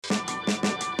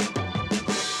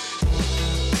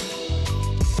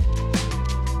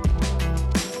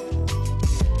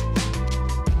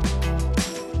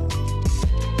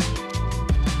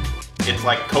names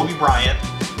like Kobe Bryant,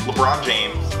 LeBron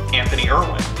James, Anthony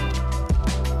Irwin.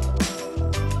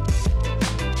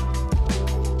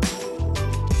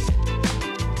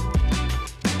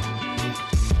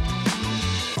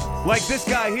 Like this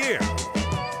guy here.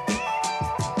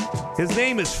 His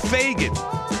name is Fagan.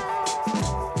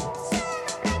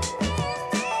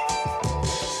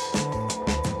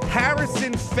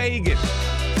 Harrison Fagan.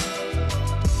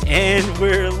 And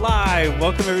we're live.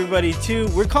 Welcome, everybody,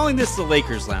 we're calling this the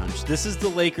Lakers Lounge. This is the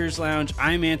Lakers Lounge.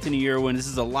 I'm Anthony Irwin. This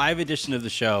is a live edition of the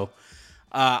show.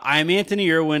 I'm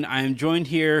Anthony Irwin. I am joined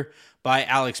here by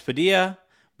Alex Padilla,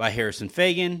 by Harrison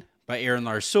Fagan, by Aaron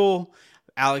Larsoul.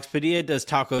 Alex Padilla does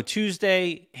Taco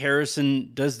Tuesday.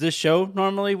 Harrison does this show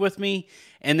normally with me.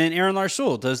 And then Aaron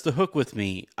Larsoul does The Hook with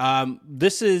me.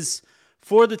 This is,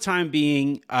 for the time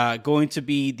being, going to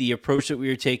be the approach that we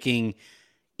are taking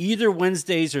either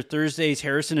Wednesdays or Thursdays.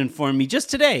 Harrison informed me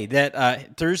just today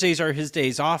that Thursdays are his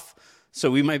days off, so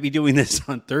we might be doing this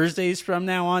on Thursdays from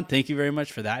now on. Thank you very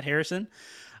much for that, Harrison.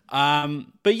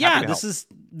 But yeah, this is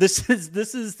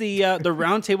the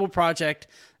roundtable project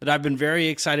that I've been very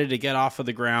excited to get off of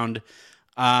the ground.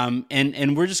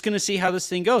 And we're just going to see how this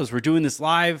thing goes. We're doing this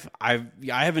live. I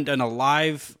haven't done a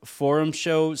live forum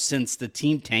show since the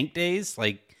Team Tank days,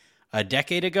 like a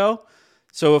decade ago.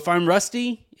 So if I'm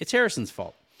rusty, it's Harrison's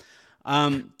fault.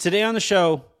 Today on the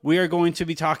show, we are going to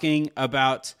be talking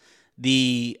about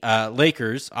the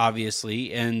Lakers,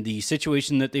 obviously, and the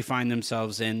situation that they find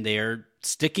themselves in. They're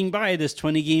sticking by this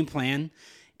 20-game plan,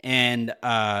 and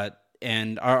are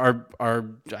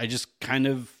I just kind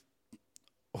of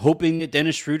hoping that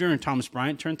Dennis Schroeder and Thomas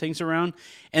Bryant turn things around.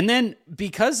 And then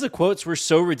because the quotes were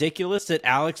so ridiculous that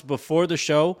Alex before the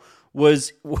show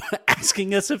was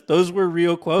asking us if those were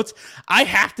real quotes, I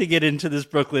have to get into this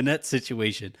Brooklyn Nets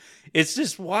situation. It's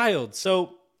just wild.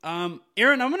 So,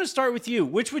 Aaron, I'm going to start with you.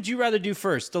 Which would you rather do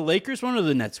first, the Lakers one or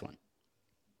the Nets one?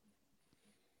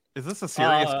 Is this a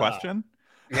serious question?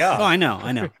 Yeah. Oh, I know.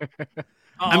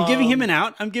 I'm giving him an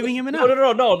out.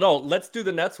 No. Let's do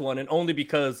the Nets one, and only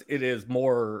because it is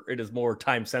more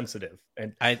time sensitive,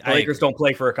 and the Lakers don't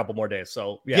play for a couple more days.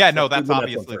 So yeah, no, that's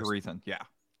obviously the reason. Yeah,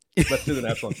 let's do the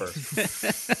Nets one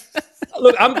first.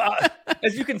 Look, I'm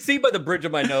as you can see by the bridge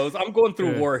of my nose, I'm going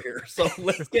through war here. So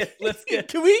let's get.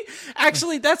 Can we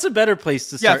actually? That's a better place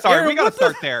to start. Yeah, sorry, Aaron, we got to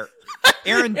start there.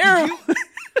 Aaron, Aaron.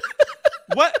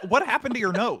 What happened to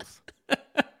your nose?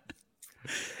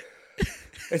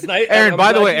 It's nice. Aaron,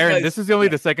 by the way, Aaron, this is only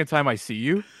the second time I see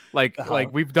you. Like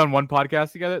we've done one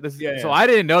podcast together. So I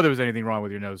didn't know there was anything wrong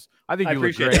with your nose. I think you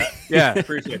look great. Yeah,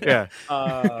 appreciate that.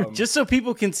 Yeah. Just so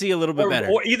people can see a little bit better.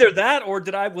 Or either that, or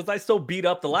was I so beat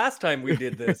up the last time we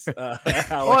did this? Well,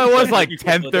 it was like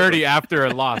 10:30 after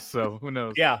a loss, so who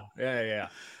knows? Yeah.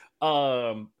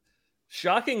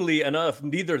 Shockingly enough,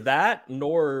 neither that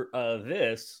nor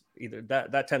this. Either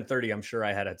that 10:30, I'm sure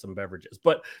I had some beverages,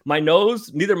 but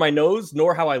neither my nose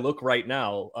nor how I look right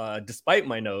now, despite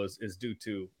my nose, is due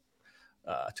to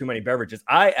too many beverages.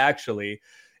 I actually,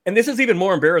 and this is even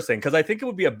more embarrassing because I think it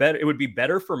would be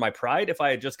better for my pride if I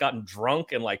had just gotten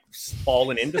drunk and like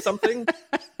fallen into something,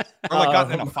 or like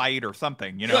gotten in a fight or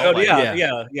something. You know?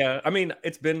 Yeah. I mean,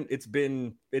 it's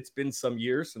been some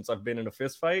years since I've been in a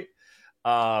fist fight,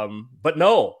 but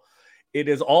no. It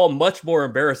is all much more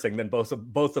embarrassing than both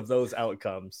of those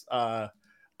outcomes. I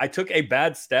took a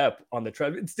bad step on the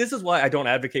treadmill. This is why I don't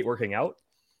advocate working out.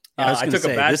 I took a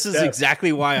bad step. Is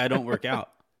exactly why I don't work out.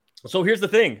 So here's the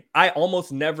thing: I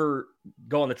almost never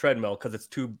go on the treadmill because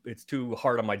it's too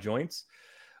hard on my joints.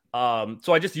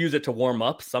 So I just use it to warm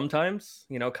up sometimes,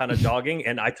 kind of jogging.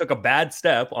 And I took a bad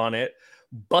step on it,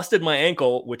 busted my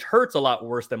ankle, which hurts a lot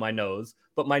worse than my nose.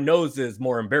 But my nose is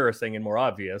more embarrassing and more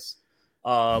obvious.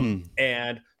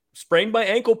 And sprained my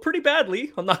ankle pretty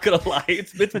badly. I'm not gonna lie,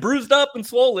 it's bruised up and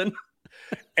swollen,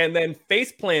 and then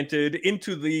face planted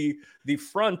into the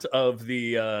front of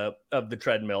the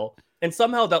treadmill. And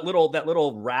somehow that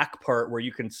little rack part where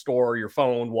you can store your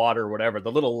phone, water, whatever,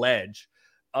 the little ledge,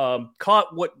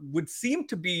 caught what would seem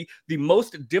to be the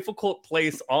most difficult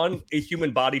place on a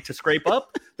human body to scrape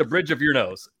up, the bridge of your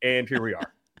nose. And here we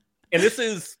are. And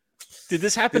did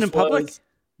this happen in public?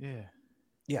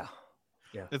 Yeah.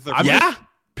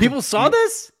 People saw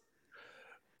this.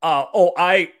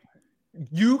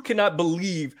 You cannot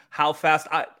believe how fast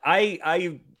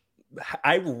I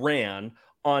ran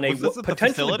on a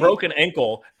potentially broken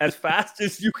ankle as fast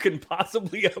as you can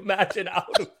possibly imagine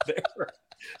out of there.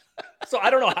 So I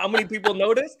don't know how many people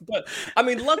noticed, but I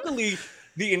mean, luckily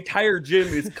the entire gym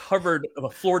is covered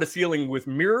floor to ceiling with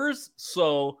mirrors.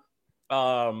 So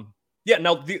yeah,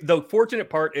 now the fortunate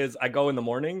part is I go in the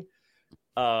morning.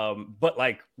 But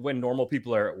like when normal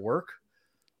people are at work,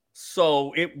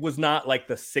 So it was not like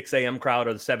the 6 a.m. crowd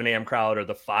or the 7 a.m. crowd or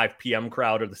the 5 p.m.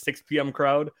 crowd or the 6 p.m.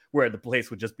 crowd where the place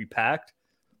would just be packed.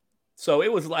 So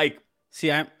it was like,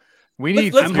 we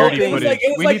need let's security hope it was footage.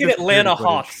 like, We need an the Atlanta security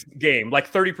Hawks game,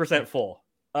 like 30% full.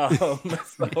 So,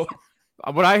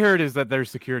 what I heard is that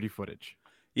there's security footage.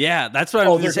 Yeah, that's what I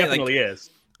was going there to say. definitely is.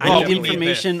 I need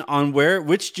information on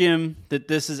which gym that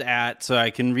this is at, so I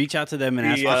can reach out to them and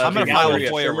ask. I'm going to file a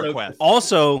Galleria, FOIA request.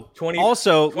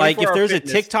 Also, like if there's a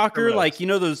fitness TikToker, criminals. like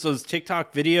those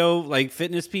TikTok video like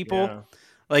fitness people,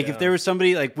 like if there was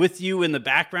somebody like with you in the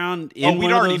background. In we'd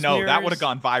one of already those know mirrors, that would have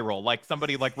gone viral. Like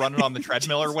somebody like running on the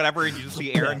treadmill or whatever, and you just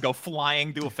see Aaron go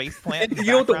flying, do a face plant. You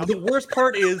know what the worst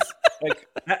part is? Like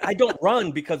I don't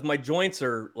run because my joints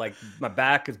are like my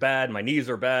back is bad, my knees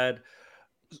are bad.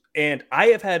 And I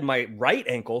have had my right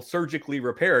ankle surgically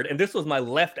repaired, and this was my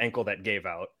left ankle that gave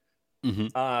out.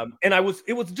 Mm-hmm. And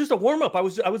it was just a warm up. I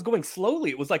was going slowly.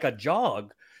 It was like a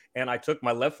jog, and I took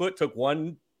my left foot, took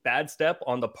one bad step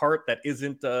on the part that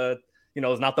isn't,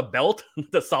 is not the belt,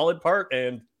 the solid part,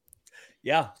 and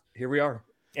yeah, here we are.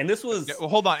 And this was. Well,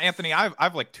 hold on, Anthony.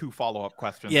 I've like 2 follow-up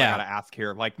questions I gotta ask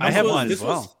here. Like I have one as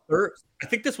well. I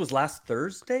think this was last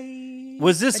Thursday.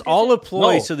 Was this all a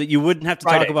ploy No. so that you wouldn't have to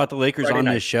Friday. talk about the Lakers Friday on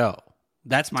night. this show?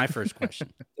 That's my first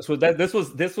question. This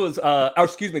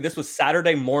was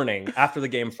Saturday morning after the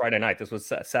game Friday night. This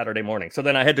was Saturday morning. So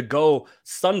then I had to go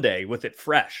Sunday with it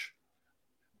fresh.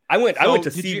 I went to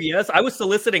CVS. I was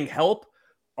soliciting help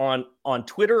on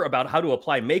Twitter about how to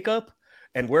apply makeup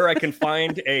and where I can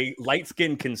find a light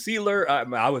skin concealer.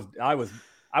 I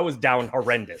was down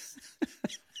horrendous.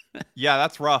 Yeah,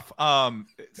 that's rough.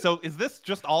 So is this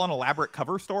just all an elaborate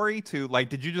cover story to like?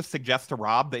 Did you just suggest to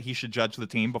Rob that he should judge the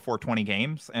team before 20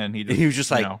 games, and he was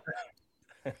just like,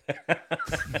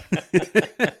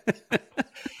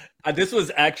 This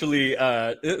was actually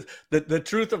the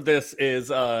truth of this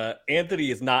is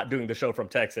Anthony is not doing the show from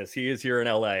Texas. He is here in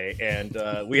LA,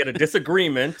 and we had a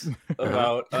disagreement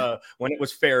about when it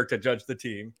was fair to judge the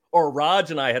team. Or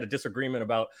Raj and I had a disagreement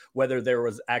about whether there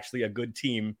was actually a good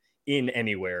team in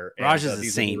anywhere. Raj is a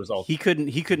saint. He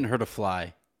couldn't hurt a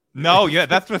fly. No, yeah,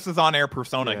 that's just his on-air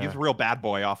persona. Yeah. He's a real bad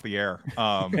boy off the air.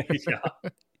 Yeah.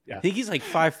 I think he's like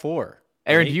 5'4".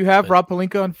 Aaron, do you have Rob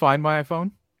Pelinka on Find My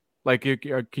iPhone? Like,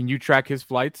 can you track his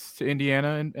flights to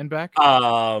Indiana and back?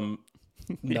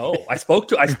 No, I spoke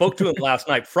to him last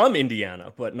night from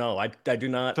Indiana, but no, I do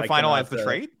not. To finalize the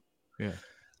trade? Yeah.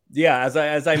 Yeah,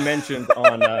 as I mentioned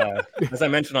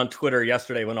on Twitter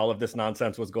yesterday when all of this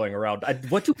nonsense was going around,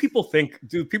 what do people think?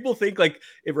 Do people think like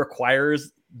it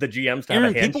requires the GMs to have a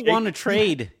handshake? People want to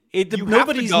trade.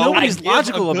 Nobody's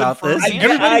logical about this.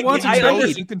 Everybody wants to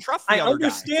trade. You can trust the I other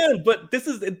understand, but this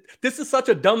is such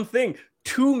a dumb thing.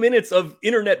 2 minutes of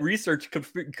internet research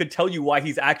could tell you why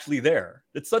he's actually there.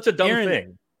 It's such a dumb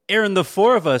thing. Aaron, the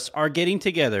 4 of us are getting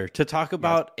together to talk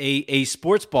about a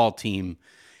sports ball team.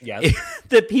 Yes.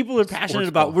 That people are passionate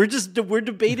about. We're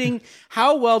debating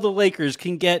how well the Lakers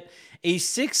can get a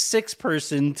 6'6"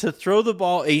 person to throw the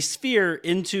ball, a sphere,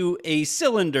 into a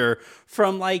cylinder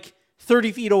from like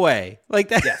 30 feet away. Like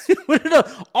that. Yes.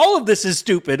 All of this is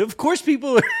stupid. Of course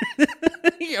people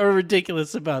are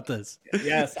ridiculous about this.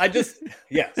 Yes.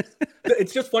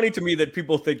 It's just funny to me that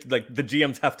people think like the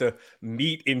GMs have to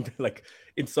meet in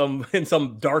some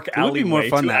dark alleyway. It would be more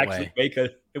fun that way.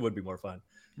 It would be more fun.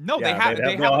 No, yeah,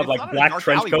 they all have it's like not black a dark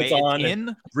trench coats alleyway.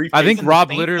 on. I think Rob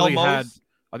Saint literally Elmo's.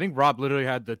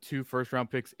 had the 2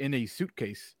 first-round picks in a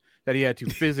suitcase that he had to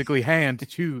physically hand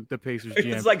to the Pacers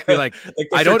GM. It's like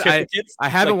I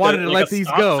haven't wanted to let these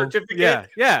go.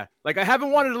 Yeah. Like I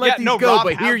haven't wanted to let these go, Rob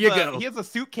but here you go. He has a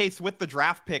suitcase with the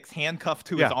draft picks handcuffed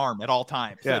to his arm at all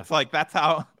times. So it's like that's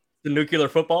how the nuclear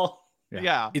football.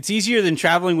 Yeah. It's easier than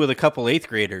traveling with a couple 8th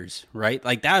graders, right?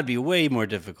 Like that would be way more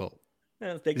difficult.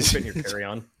 Yeah, they can fit in your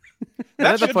carry-on.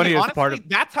 That's the funniest part of.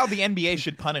 That's how the NBA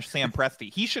should punish Sam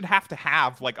Presti. He should have to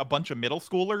have like a bunch of middle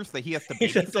schoolers that he has to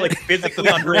babysit, like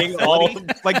physically bring all,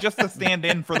 like just to stand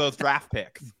in for those draft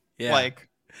picks. Yeah. Like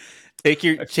take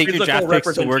your draft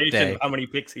picks to work day. How many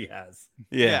picks he has?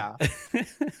 Yeah.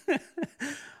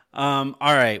 All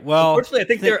right. Well, unfortunately,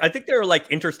 I think there are like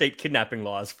interstate kidnapping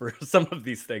laws for some of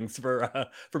these things for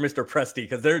Mr. Presti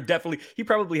because he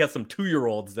probably has some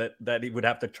 2-year-olds that he would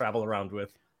have to travel around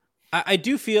with. I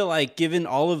do feel like, given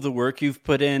all of the work you've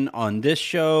put in on this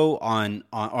show,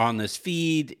 on this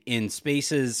feed, in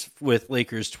Spaces with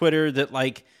Lakers Twitter, that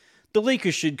like the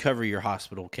Lakers should cover your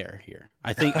hospital care here.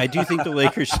 I do think the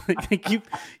Lakers. You've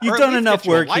done enough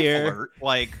work here. Alert.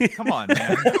 Like, come on,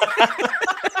 man.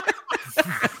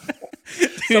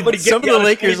 Dude, some of the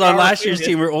Lakers on last year's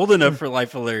team were old enough for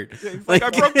Life Alert. Like,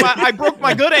 I broke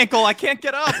my good ankle. I can't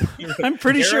get up. I'm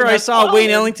pretty sure I saw Wayne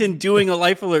Ellington doing a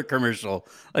Life Alert commercial.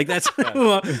 Like that's from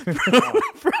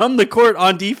the court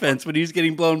on defense when he was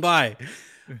getting blown by.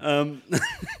 It's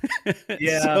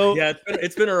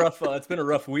been a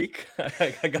rough week.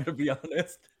 I got to be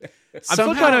honest. I'm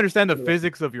still trying to understand the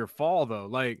physics of your fall though,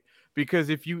 like because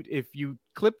if you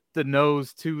clip the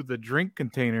nose to the drink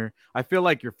container, I feel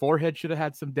like your forehead should have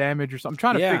had some damage or something. I'm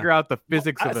trying to figure out the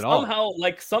physics of it all.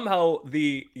 Somehow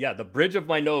the bridge of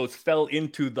my nose fell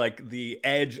into like the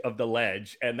edge of the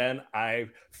ledge, and then I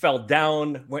fell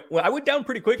down. I went down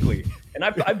pretty quickly, and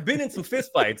I've been in some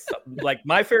fist fights, like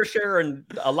my fair share and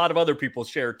a lot of other people's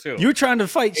share too. You were trying to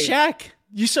fight Shaq.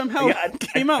 You somehow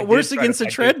came out worse against the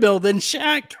treadmill than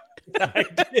Shaq. I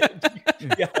did.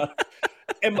 Yeah.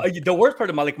 And the worst part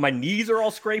of my knees are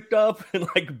all scraped up and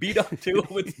like beat up too.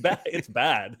 It's bad. It's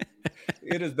bad.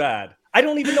 It is bad. I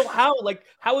don't even know how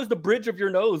is the bridge of your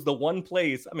nose the one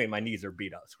place? I mean, my knees are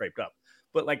beat up, scraped up,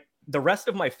 but like the rest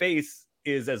of my face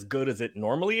is as good as it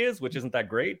normally is, which isn't that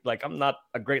great. Like I'm not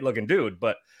a great looking dude,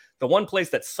 but the one place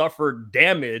that suffered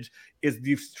damage is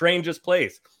the strangest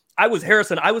place. I was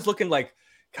looking like,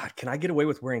 God, can I get away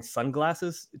with wearing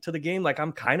sunglasses to the game? Like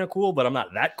I'm kind of cool, but I'm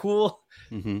not that cool.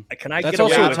 Mm-hmm. Can I That's get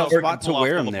also away a with tough spot to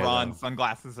wear them there?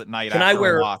 Sunglasses at night. Can I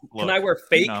wear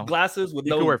fake glasses with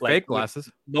fake glasses?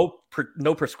 No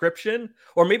prescription?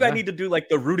 Or maybe I need to do like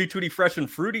the Rudy Tooty Fresh and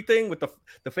Fruity thing with the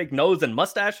fake nose and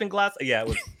mustache and glass. Yeah,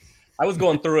 I was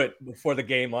going through it before the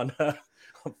game on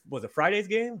was it Friday's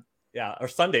game? Yeah, or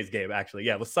Sunday's game actually.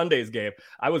 Yeah, it was Sunday's game.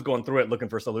 I was going through it looking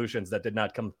for solutions that did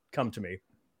not come to me.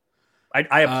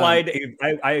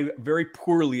 I very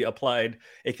poorly applied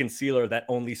a concealer that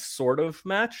only sort of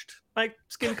matched my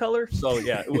skin color. So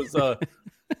yeah, it was. I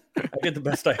did the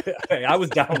best I was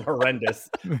down horrendous.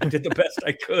 I did the best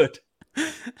I could.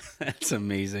 That's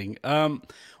amazing.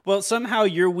 Well, somehow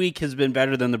your week has been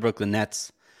better than the Brooklyn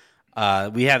Nets.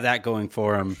 We have that going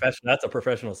for them. That's a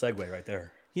professional segue right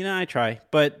there. You know, I try,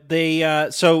 but they.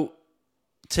 So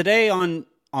today on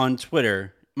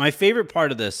Twitter. My favorite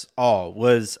part of this all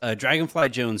was Dragonfly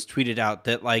Jones tweeted out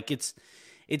that like it's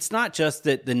not just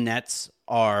that the Nets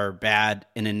are bad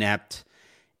and inept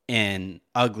and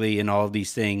ugly and all of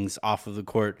these things off of the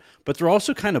court, but they're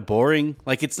also kind of boring.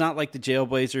 Like it's not like the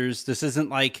Jailblazers. This isn't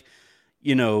like,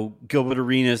 you know, Gilbert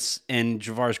Arenas and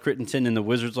Javaris Crittenton in the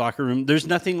Wizards locker room. There's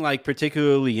nothing like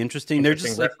particularly interesting. They're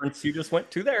just reference you just went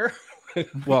to there.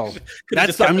 Well,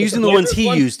 I'm using the ones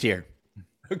he used here.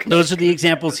 Okay. Those are the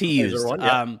examples he used.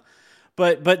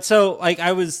 But so like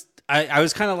I was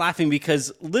kind of laughing because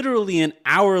literally an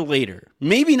hour later,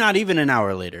 maybe not even an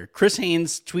hour later, Chris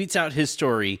Haynes tweets out his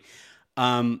story,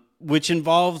 which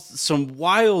involves some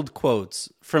wild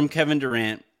quotes from Kevin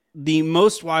Durant. The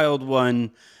most wild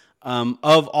one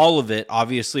of all of it,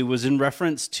 obviously, was in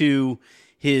reference to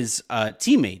his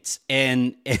teammates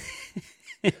and.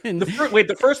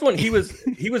 The first one he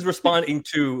was responding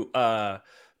to.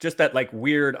 Just that like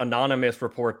weird anonymous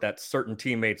report that certain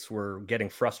teammates were getting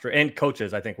frustrated and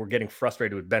coaches, I think, were getting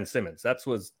frustrated with Ben Simmons. He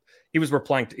was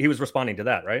responding to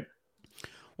that, right?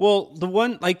 Well, the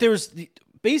one like there was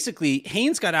basically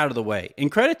Haynes got out of the way,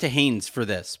 and credit to Haynes for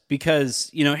this because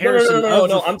you know Harrison.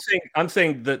 No. I'm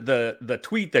saying the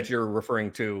tweet that you're referring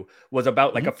to was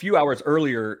about like a few hours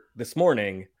earlier this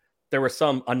morning. There was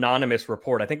some anonymous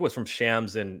report. I think it was from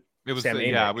Shams and. It was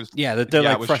that they're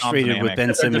like frustrated with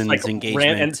Ben Simmons' like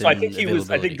engagement. And so I think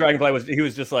Dragonfly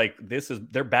was just like,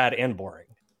 they're bad and boring.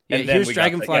 Yeah, and here's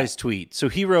Dragonfly's tweet. So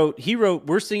he wrote,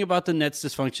 worst thing about the Nets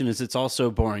dysfunction is it's all so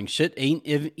boring. Shit ain't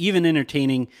even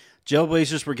entertaining.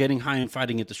 Jailblazers were getting high and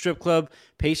fighting at the strip club.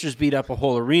 Pacers beat up a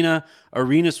whole arena.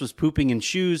 Arenas was pooping in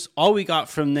shoes. All we got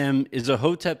from them is a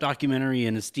Hotep documentary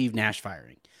and a Steve Nash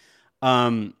firing.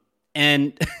 And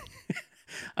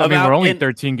I mean, we're only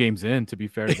 13 games in, to be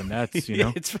fair to the Nets, you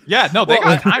know? They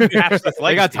got time to catch this.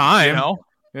 They got time. You know?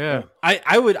 Yeah.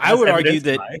 I would argue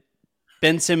that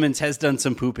Ben Simmons has done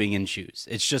some pooping in shoes.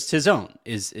 It's just his own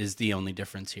is the only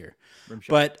difference here.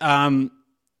 But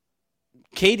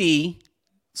KD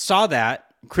saw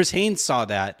that. Chris Haynes saw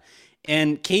that.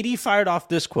 And KD fired off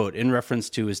this quote in reference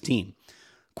to his team.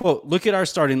 Quote, look at our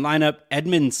starting lineup: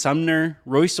 Edmund Sumner,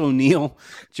 Royce O'Neal,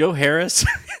 Joe Harris,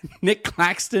 Nick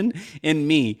Claxton, and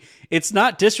me. It's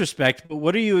not disrespect, but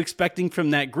what are you expecting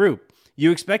from that group?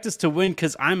 You expect us to win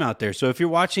because I'm out there. So if you're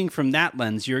watching from that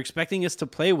lens, you're expecting us to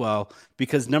play well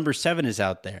because number 7 is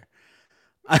out there.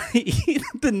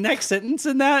 The next sentence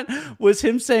in that was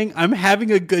him saying, I'm having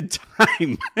a good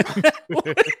time.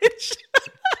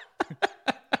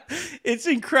 It's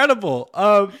incredible.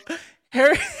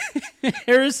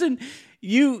 Harrison,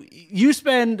 you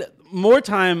spend more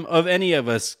time of any of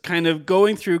us kind of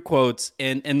going through quotes,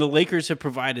 and the Lakers have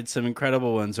provided some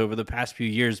incredible ones over the past few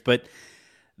years, but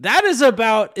that is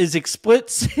about as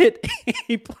explicit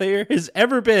a player has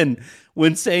ever been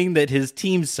when saying that his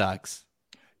team sucks.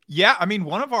 Yeah, I mean,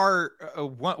 one of our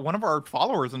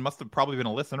followers, and must have probably been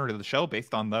a listener to the show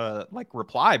based on the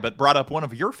reply, but brought up one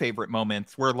of your favorite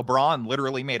moments where LeBron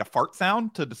literally made a fart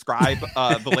sound to describe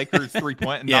the Lakers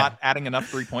 3-point and not adding enough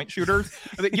 3-point shooters.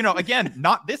 You know, again,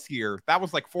 not this year. That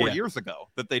was like 4 years ago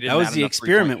that they didn't. That was the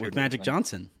experiment with Magic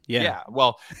Johnson. Yeah.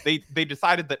 Well, they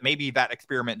decided that maybe that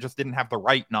experiment just didn't have the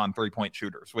right non-3-point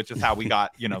shooters, which is how we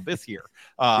got, this year.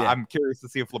 I'm curious to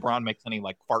see if LeBron makes any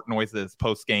fart noises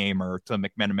post game or to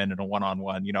McMenamin in a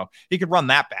one-on-one. He could run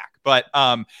that back. But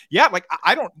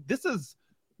this is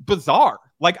bizarre.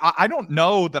 I don't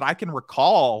know that I can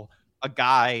recall a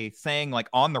guy saying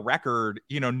on the record,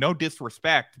 no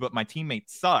disrespect, but my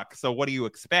teammates suck. So what do you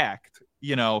expect?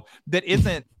 That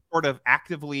isn't sort of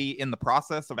actively in the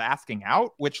process of asking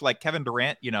out, which Kevin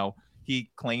Durant,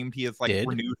 he claimed he has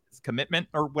renewed his commitment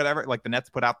or whatever. The Nets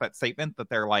put out that statement that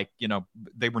they're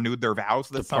they renewed their vows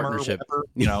this summer or whatever,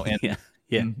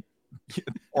 in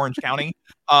Orange County.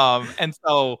 And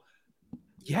so,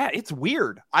 it's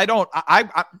weird. I was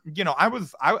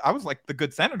like the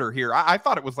good senator here. I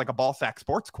thought it was like a ball sack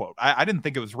sports quote. I didn't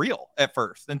think it was real at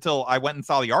first until I went and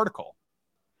saw the article.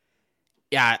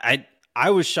 Yeah, I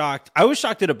was shocked. I was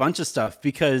shocked at a bunch of stuff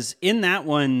because in that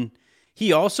one,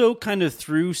 he also kind of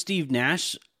threw Steve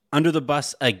Nash under the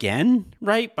bus again,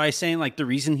 right? By saying the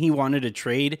reason he wanted to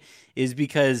trade is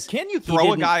because can you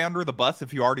throw a guy under the bus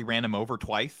if you already ran him over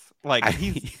twice?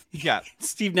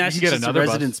 Steve Nash is just a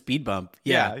resident speed bump.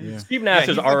 Yeah. Steve Nash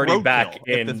is already back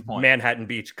in Manhattan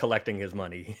Beach collecting his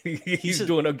money. he's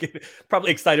doing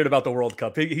probably excited about the World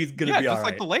Cup. He's gonna be all right. Just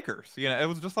like the Lakers. It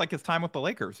was just like his time with the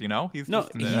Lakers. He's at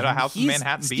a house in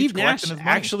Manhattan Beach. Steve Nash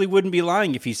actually wouldn't be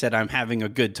lying if he said I'm having a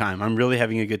good time. I'm really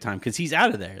having a good time because he's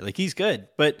out of there. He's good.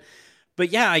 But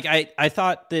yeah, I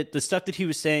thought that the stuff that he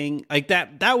was saying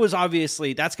that was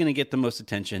obviously that's going to get the most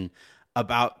attention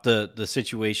about the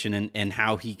situation and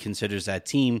how he considers that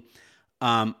team.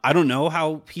 I don't know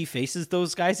how he faces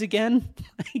those guys again.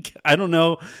 I don't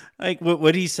know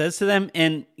what he says to them.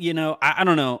 And, I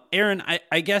don't know, Aaron,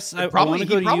 I guess I want to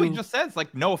go to you. He probably just says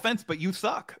no offense, but you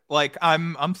suck.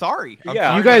 I'm sorry. Do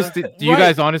you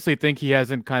guys honestly think he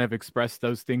hasn't kind of expressed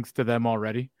those things to them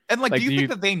already? And do you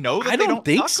think that they know that I don't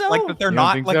think suck? so. That they're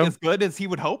not as good as he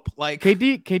would hope?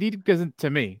 KD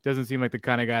doesn't seem like the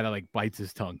kind of guy that bites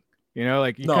his tongue. He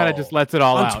kind of just lets it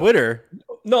all out on Twitter.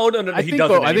 No, he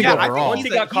doesn't. I think overall, once he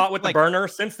got caught with the burner,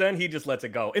 since then he just lets it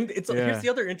go. And here's the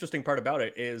other interesting part about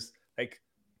it is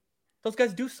those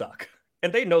guys do suck,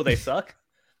 and they know they suck,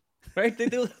 right? They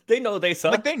do. They know they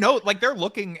suck. They know. They're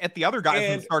looking at the other guys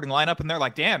in the starting lineup, and they're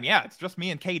like, "Damn, yeah, it's just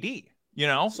me and KD."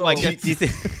 So,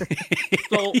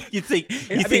 you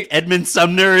think Edmund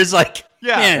Sumner is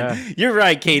man, you're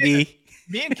right, KD.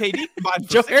 Me and KD combined.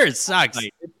 Joe Harris sucks.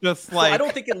 It's just so I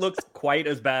don't think it looks quite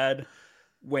as bad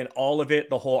when all of it,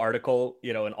 the whole article,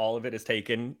 and all of it is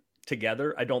taken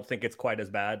together. I don't think it's quite as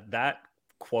bad. That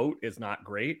quote is not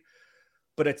great,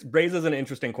 but it raises an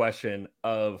interesting question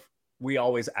of we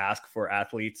always ask for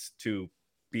athletes to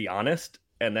be honest.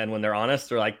 And then when they're honest,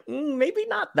 they're like, maybe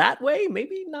not that way.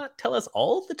 Maybe not tell us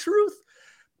all the truth.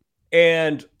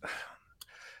 And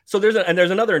so there's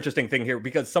another interesting thing here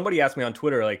because somebody asked me on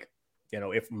Twitter,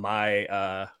 if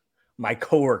my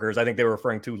coworkers, I think they were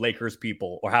referring to Lakers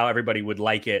people, or how everybody would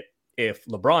like it if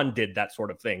LeBron did that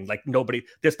sort of thing.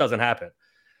 This doesn't happen.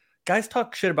 Guys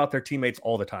talk shit about their teammates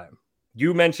all the time.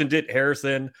 You mentioned it,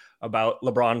 Harrison, about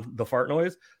LeBron, the fart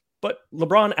noise. But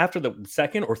LeBron, after the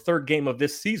second or third game of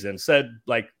this season, said,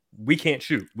 we can't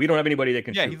shoot. We don't have anybody that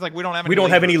can shoot. Yeah, he's like, we don't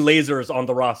have any lasers on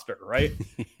the roster, right?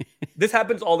 This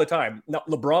happens all the time. Now,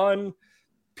 LeBron,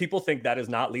 people think that is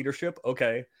not leadership.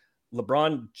 Okay.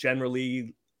 LeBron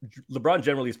generally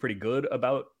is pretty good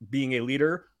about being a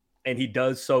leader, and he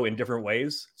does so in different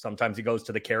ways. Sometimes he goes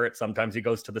to the carrot, sometimes he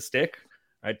goes to the stick,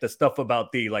 right? The stuff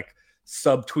about the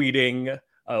subtweeting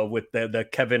with the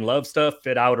Kevin Love stuff,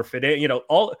 fit out or fit in,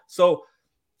 all. So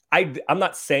I'm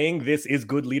not saying this is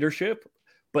good leadership,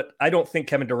 but I don't think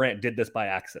Kevin Durant did this by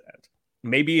accident.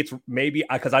 Maybe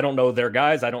because I don't know their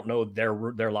guys. I don't know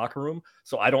their locker room.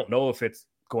 So I don't know if it's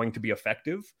going to be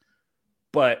effective,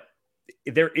 but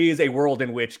there is a world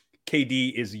in which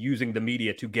KD is using the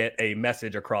media to get a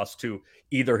message across to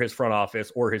either his front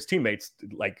office or his teammates.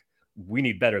 We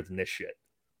need better than this shit.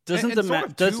 Doesn't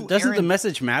the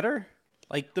message matter?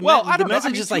 The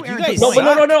message is you guys. No.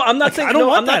 I'm not saying.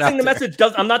 I'm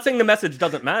not saying the message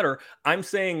doesn't matter. I'm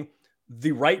saying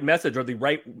the right message or the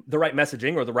right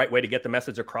messaging or the right way to get the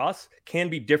message across can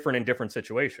be different in different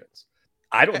situations.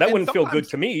 That wouldn't feel good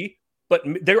to me, but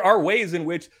there are ways in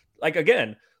which, like,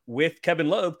 again, with Kevin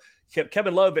Love and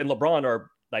LeBron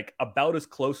are like about as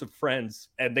close of friends,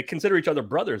 and they consider each other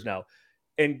brothers now.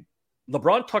 And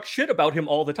LeBron talks shit about him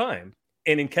all the time.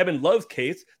 And in Kevin Love's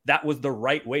case, that was the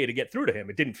right way to get through to him.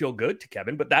 It didn't feel good to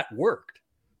Kevin, but that worked.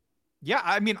 Yeah,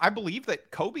 I mean, I believe that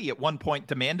Kobe at one point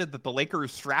demanded that the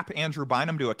Lakers strap Andrew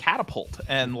Bynum to a catapult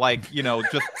and, like, you know,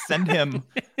 just send him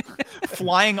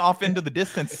flying off into the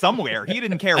distance somewhere. He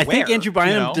didn't care where. I think Andrew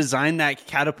Bynum designed that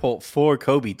catapult for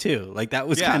Kobe too. Like, that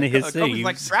was kind of his thing. Kobe's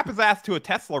like, strap his ass to a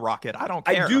Tesla rocket. I don't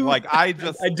care. I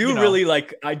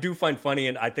do find funny,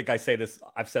 and I think I've said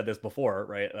this before,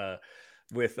 right?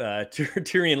 With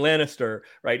Tyrion Lannister,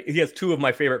 right? He has two of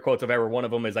my favorite quotes of ever. One of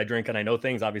them is, "I drink and I know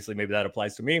things." Obviously, maybe that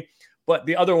applies to me. But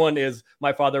the other one is,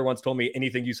 "My father once told me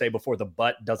anything you say before the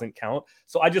but doesn't count."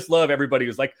 So I just love everybody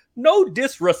who's like, "No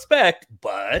disrespect,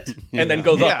 but," and then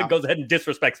goes ahead and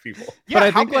disrespects people. Yeah, but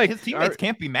I think like his teammates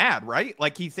can't be mad, right?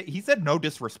 Like he said no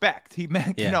disrespect. He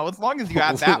meant, you know, as long as you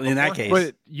add that in that case.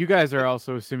 But you guys are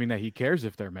also assuming that he cares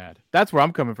if they're mad. That's where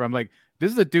I'm coming from. Like,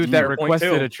 this is a dude that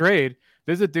requested a trade.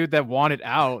 This is a dude that wanted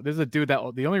out. This is a dude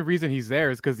that the only reason he's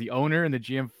there is because the owner and the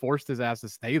GM forced his ass to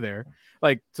stay there.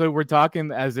 Like, so we're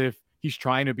talking as if he's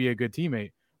trying to be a good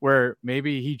teammate, where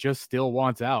maybe he just still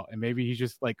wants out, and maybe he's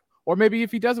just like, or maybe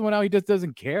if he doesn't want out, he just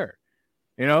doesn't care.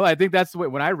 You know, I think that's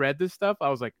what, when I read this stuff, I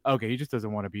was like, okay, he just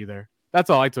doesn't want to be there.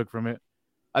 That's all I took from it.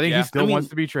 I think he still wants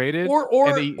to be traded,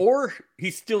 or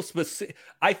he's still specific.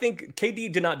 I think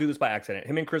KD did not do this by accident.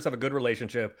 Him and Chris have a good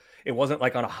relationship. It wasn't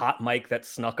like on a hot mic that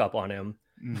snuck up on him.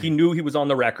 He knew he was on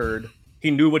the record.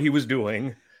 He knew what he was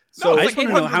doing. So I just want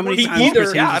to know how many times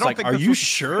Chris was like, "Are you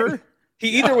sure?"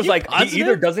 He either was like, he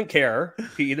either doesn't care.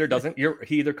 He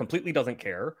either completely doesn't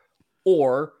care,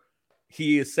 or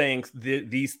he is saying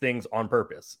these things on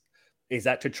purpose. Is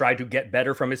that to try to get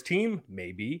better from his team?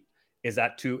 Maybe. Is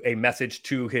that to a message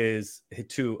to his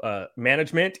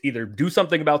management? Either do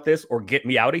something about this or get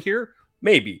me out of here?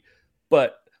 Maybe.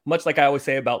 But much like I always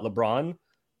say about LeBron,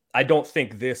 I don't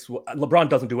think LeBron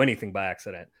doesn't do anything by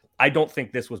accident. I don't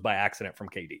think this was by accident from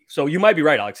KD. So you might be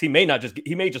right, Alex. He may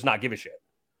just not give a shit.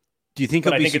 Do you think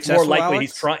I think it's more likely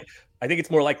he's trying. I think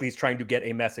it's more likely he's trying to get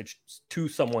a message to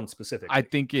someone specific. I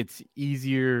think it's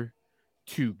easier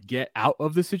to get out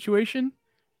of the situation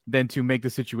than to make the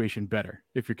situation better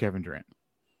if you're Kevin Durant.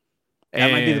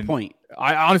 That might be the point.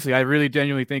 I really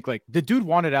genuinely think, like, the dude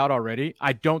wanted out already.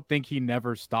 I don't think he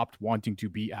never stopped wanting to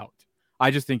be out.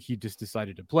 I just think he just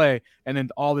decided to play. And then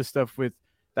all this stuff with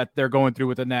that they're going through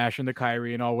with the Nash and the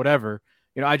Kyrie and all whatever,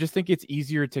 you know, I just think it's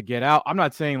easier to get out. I'm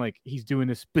not saying like he's doing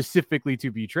this specifically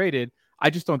to be traded. I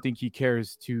just don't think he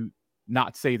cares to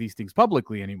not say these things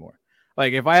publicly anymore.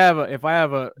 Like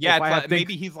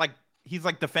maybe he's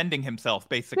like defending himself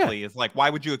basically. Is like, why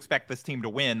would you expect this team to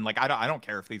win? Like, I don't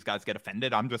care if these guys get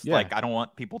offended. I'm just like, I don't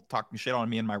want people talking shit on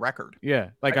me and my record. Yeah.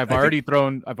 Like I've already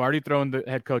thrown the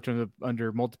head coach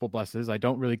under multiple buses. I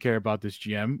don't really care about this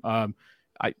GM.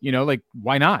 Like,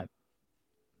 why not?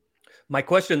 My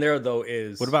question there though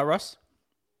is, what about Russ?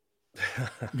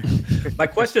 My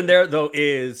question there though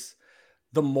is,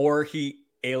 the more he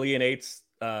alienates,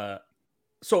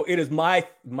 so it is my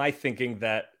thinking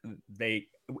that they,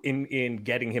 in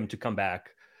getting him to come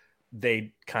back,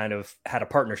 they kind of had a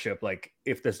partnership. Like,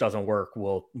 if this doesn't work,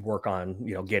 we'll work on,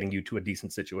 getting you to a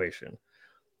decent situation.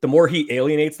 The more he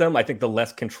alienates them, I think the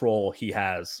less control he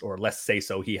has, or less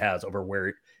say-so he has over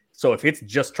where. So if it's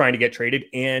just trying to get traded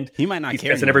and he might not he's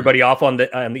care pissing everybody off on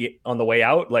the way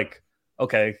out, like,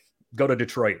 okay, go to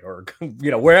Detroit or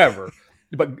wherever,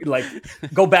 but like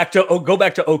go back to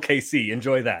OKC,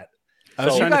 enjoy that. I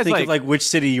was trying to think of like which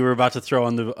city you were about to throw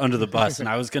under the bus, and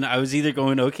I was either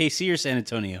going to OKC or San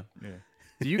Antonio. Yeah.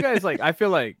 Do you guys like? I feel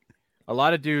like a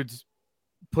lot of dudes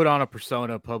put on a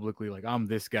persona publicly, like, I'm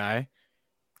this guy.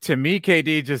 To me,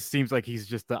 KD just seems like he's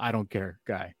just the I don't care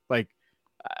guy. Like,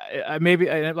 what I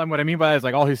mean by that is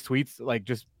like all his tweets, like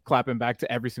just clapping back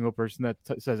to every single person that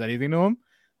says anything to him.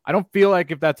 I don't feel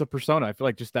like if that's a persona. I feel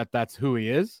like just that's who he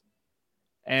is,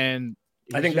 and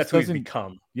I think that's who he's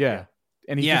become. Yeah.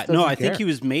 And I think he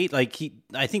was made like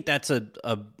I think that's a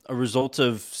result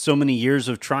of so many years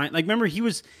of trying. Like, remember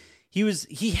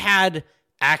he had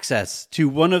access to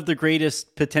one of the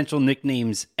greatest potential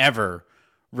nicknames ever,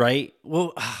 right?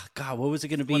 Well, God, what was it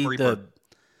going to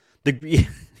be?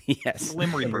 Yes,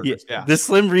 Slim Reaper. Yeah. The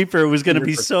Slim Reaper was going to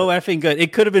be so effing good.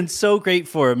 It could have been so great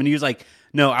for him, and he was like,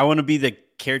 "No, I want to be the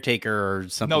caretaker or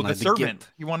something." No, the servant.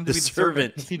 He wanted to be the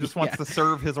servant. He just wants to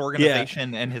serve his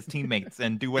organization and his teammates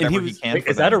and do whatever he can.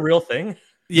 Is that a real thing?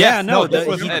 Yeah, no, this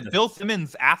was Bill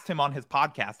Simmons asked him on his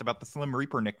podcast about the Slim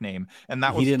Reaper nickname, and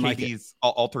that was KD's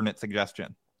alternate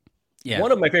suggestion. Yeah.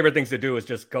 One of my favorite things to do is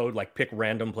just go like pick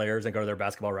random players and go to their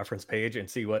Basketball Reference page and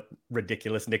see what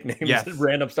ridiculous nicknames,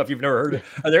 random stuff you've never heard of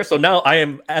are there. So now I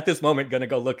am at this moment going to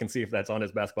go look and see if that's on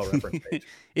his Basketball Reference page.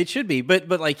 It should be, but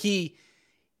like he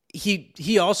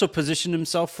also positioned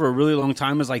himself for a really long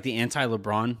time as like the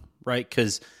anti-LeBron, right?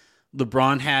 Because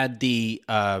LeBron had the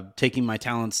taking my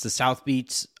talents to South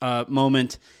Beach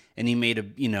moment, and he made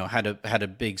had a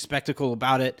big spectacle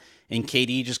about it. And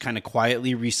KD just kind of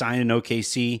quietly re-signed in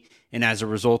OKC, and as a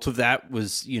result of that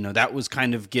was that was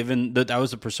kind of given that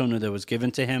was a persona that was given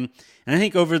to him. And I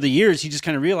think over the years he just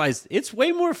kind of realized it's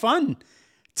way more fun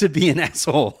to be an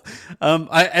asshole,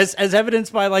 as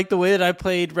evidenced by like the way that I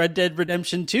played Red Dead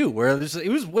Redemption 2, where it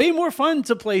was way more fun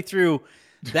to play through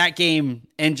that game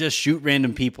and just shoot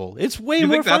random people. It's way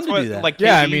more fun to do that. Like,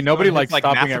 yeah, I mean, nobody likes like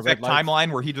stopping Mass at red Effect lights.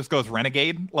 timeline where he just goes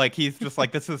renegade. Like he's just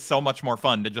like, this is so much more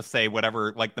fun to just say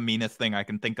whatever, like the meanest thing I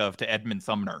can think of to Edmund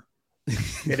Sumner.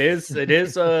 It is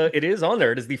on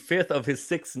there. It is the 5th of his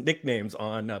 6 nicknames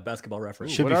on Basketball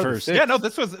Reference. Should be first. Yeah, no,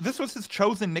 this was his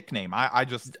chosen nickname. I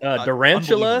just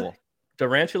Durantula,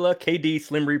 KD,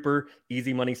 Slim Reaper,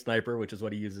 Easy Money Sniper, which is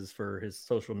what he uses for his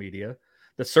social media.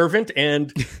 The Servant, and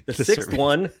the 6th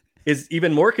one is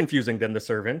even more confusing than the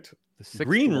Servant. The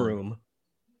Green Room.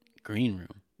 Green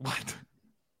Room. What?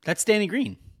 That's Danny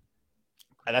Green.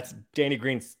 That's Danny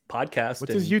Green's podcast.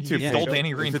 What's his YouTube? He stole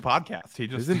Danny Green's podcast. He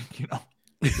just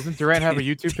doesn't Durant have a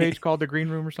YouTube page called The Green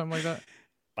Room or something like that?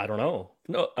 I don't know.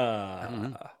 No,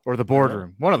 or the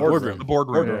Boardroom. One of the Boardroom. The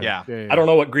Boardroom. Yeah. I don't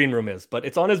know what Green Room is, but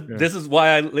it's on his. Yeah. This is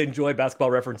why I enjoy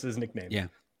Basketball Reference's nickname. Yeah.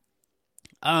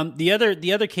 The other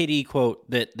KD quote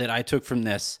that I took from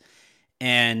this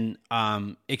and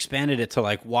expanded it to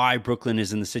like why Brooklyn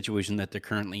is in the situation that they're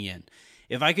currently in.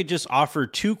 If I could just offer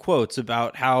 2 quotes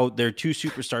about how their 2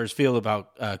 superstars feel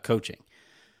about coaching.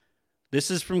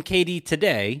 This is from KD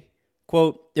today.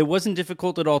 Quote, "It wasn't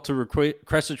difficult at all to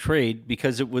request a trade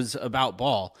because it was about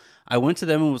ball. I went to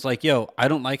them and was like, yo, I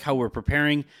don't like how we're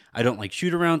preparing. I don't like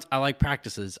shoot-arounds. I like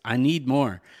practices. I need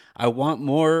more. I want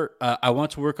more. I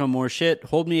want to work on more shit.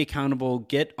 Hold me accountable.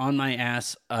 Get on my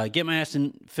ass. Get my ass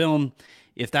in film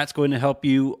if that's going to help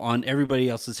you on everybody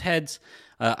else's heads.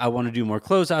 I want to do more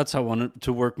closeouts. I want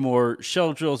to work more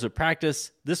shell drills at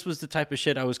practice. This was the type of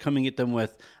shit I was coming at them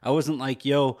with. I wasn't like,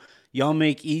 yo, y'all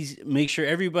make sure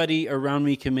everybody around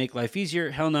me can make life easier.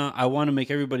 Hell no, I want to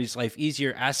make everybody's life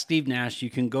easier. Ask Steve Nash.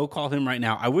 You can go call him right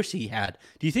now. I wish he had.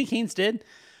 Do you think Haynes did?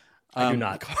 I do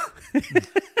not.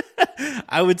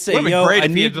 I would say, yo, great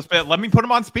if just let me put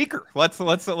him on speaker. Let's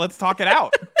talk it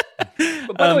out.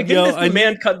 But by the way,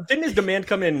 didn't his demand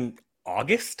come in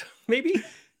August? Maybe.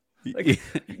 Like,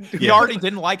 he already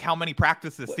didn't like how many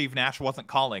practices Steve Nash wasn't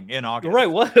calling in August. Right?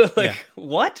 What?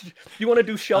 What? You want to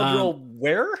do shell drill?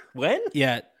 Where? When?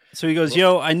 Yeah. So he goes,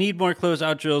 yo, I need more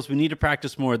closeout drills. We need to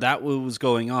practice more. That was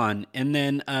going on. And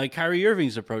then Kyrie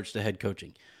Irving's approach to head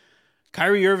coaching.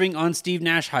 Kyrie Irving on Steve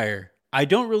Nash hire. I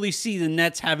don't really see the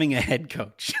Nets having a head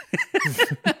coach.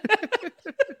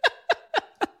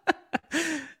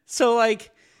 So,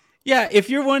 like, yeah, if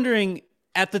you're wondering,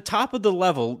 at the top of the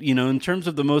level, in terms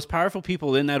of the most powerful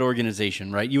people in that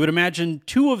organization, right? You would imagine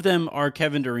 2 of them are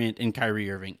Kevin Durant and Kyrie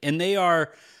Irving, and they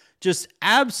are just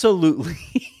absolutely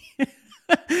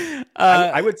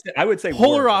I would say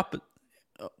polar opposite.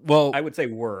 Well, I would say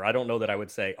were. I don't know that I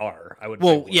would say are. I would.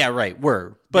 Well, yeah, right,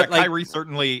 were. But yeah, Kyrie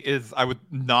certainly is. I would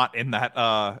not in that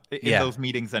those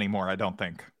meetings anymore. I don't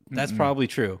think that's probably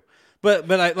true. But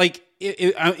I like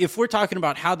if we're talking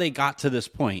about how they got to this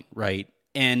point, right?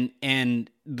 And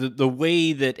the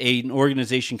way that an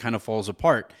organization kind of falls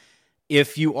apart,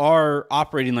 if you are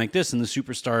operating like this in the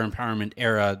superstar empowerment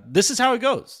era, this is how it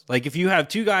goes. Like if you have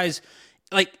 2 guys,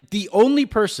 like the only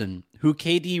person who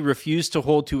KD refused to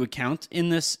hold to account in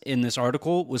this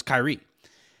article was Kyrie.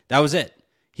 That was it.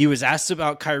 He was asked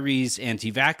about Kyrie's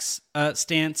anti-vax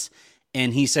stance,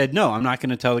 and he said, no, I'm not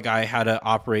going to tell the guy how to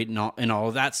operate and all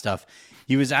of that stuff.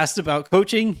 He was asked about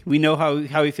coaching. We know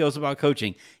how he feels about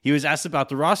coaching. He was asked about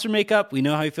the roster makeup. We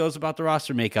know how he feels about the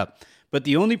roster makeup. But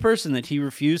the only person that he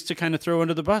refused to kind of throw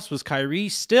under the bus was Kyrie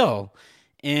still.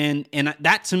 And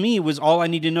that to me was all I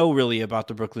need to know really about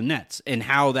the Brooklyn Nets and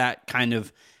how that kind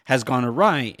of has gone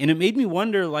awry. And it made me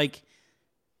wonder, like,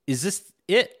 is this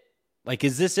it? Like,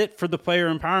 is this it for the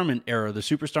player empowerment era, the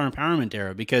superstar empowerment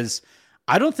era? Because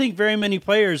I don't think very many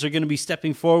players are going to be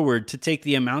stepping forward to take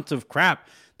the amount of crap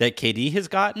that KD has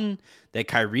gotten, that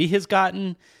Kyrie has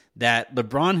gotten, that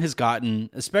LeBron has gotten,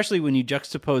 especially when you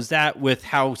juxtapose that with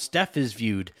how Steph is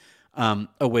viewed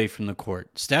away from the court.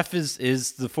 Steph is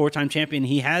the 4-time champion.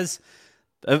 He has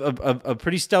a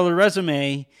pretty stellar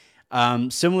resume,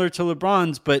 similar to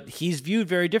LeBron's, but he's viewed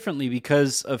very differently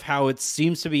because of how it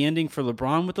seems to be ending for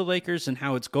LeBron with the Lakers and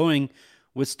how it's going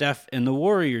with Steph and the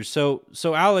Warriors. So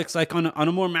Alex, like on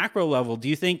a more macro level, do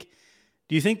you think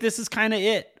this is kind of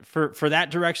it for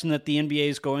that direction that the NBA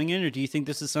is going in, or do you think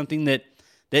this is something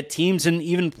that teams and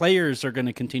even players are going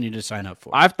to continue to sign up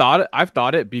for? I've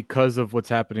thought it because of what's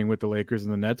happening with the Lakers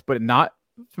and the Nets, but not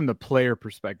from the player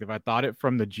perspective. I thought it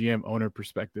from the GM owner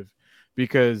perspective,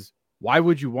 because why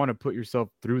would you want to put yourself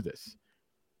through this?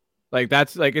 Like,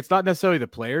 that's like, it's not necessarily the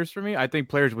players for me. I think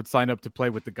players would sign up to play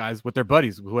with the guys, with their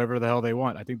buddies, whoever the hell they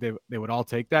want. I think they would all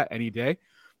take that any day.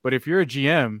 But if you're a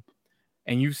GM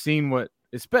and you've seen what,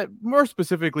 more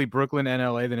specifically Brooklyn and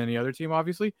LA than any other team,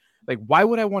 obviously, like, why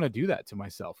would I want to do that to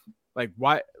myself? Like,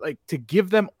 why, like, to give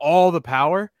them all the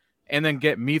power and then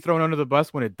get me thrown under the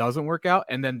bus when it doesn't work out,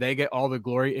 and then they get all the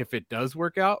glory if it does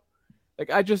work out?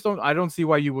 Like, I don't see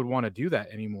why you would want to do that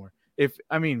anymore.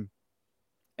 And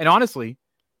honestly,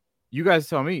 you guys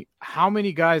tell me, how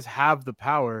many guys have the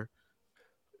power?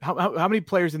 How many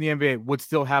players in the NBA would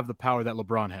still have the power that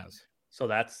LeBron has? So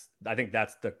I think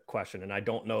that's the question. And I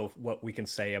don't know what we can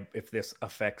say if this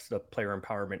affects the player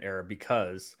empowerment era,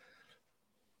 because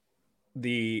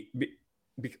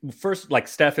first, like,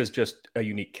 Steph is just a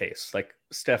unique case. Like,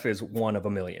 Steph is one of a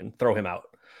million. Throw him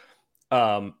out.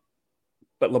 But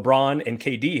LeBron and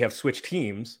KD have switched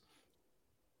teams.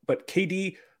 But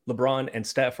KD, LeBron, and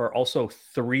Steph are also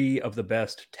 3 of the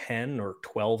best 10 or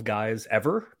 12 guys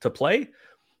ever to play.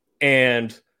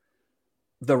 And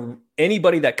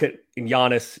anybody that could,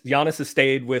 Giannis has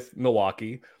stayed with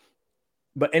Milwaukee,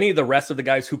 but any of the rest of the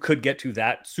guys who could get to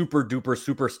that super duper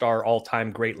superstar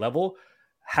all-time great level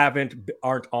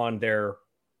aren't on their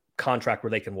contract where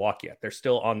they can walk yet. They're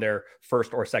still on their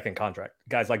first or second contract.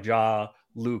 Guys like Ja,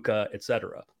 Luka,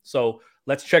 etc. So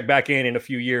let's check back in a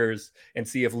few years and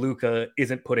see if Luka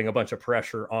isn't putting a bunch of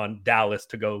pressure on Dallas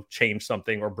to go change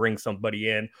something or bring somebody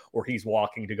in, or he's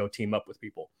walking to go team up with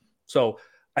people. So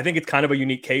I think it's kind of a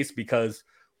unique case, because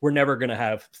we're never going to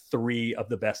have 3 of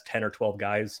the best 10 or 12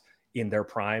 guys in their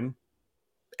prime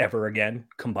ever again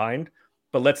combined.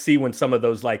 But let's see when some of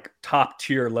those like top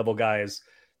tier level guys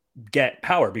get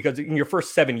power, because in your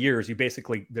first 7 years,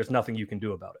 there's nothing you can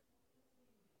do about it.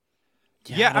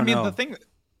 Yeah, I mean,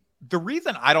 the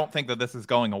reason I don't think that this is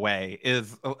going away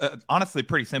is honestly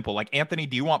pretty simple. Like, Anthony,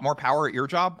 do you want more power at your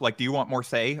job? Like, do you want more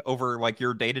say over like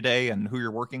your day to day and who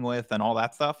you're working with and all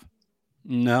that stuff?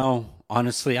 No,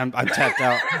 honestly, I'm tapped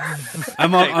out.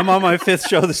 I'm on my 5th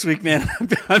show this week, man.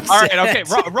 I'm all right, okay,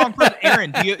 wrong person.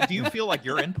 Aaron, do you feel like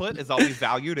your input is always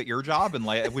valued at your job, and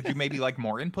like, would you maybe like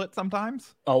more input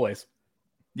sometimes? Always.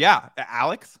 Yeah,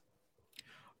 Alex.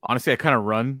 Honestly, I kind of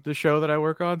run the show that I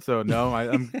work on, so no,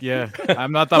 I'm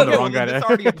not the wrong guy. This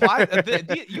already applies.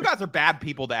 You guys are bad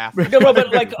people to ask. No,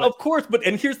 but like, of course.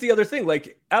 And here's the other thing.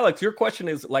 Like, Alex, your question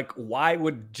is like, why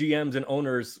would GMs and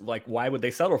owners, like, why would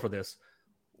they settle for this?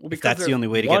 Well, because that's the only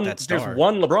way to get that star. There's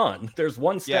one LeBron, there's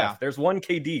one Steph, there's one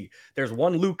KD, there's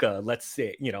one Luka. Let's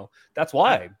say, that's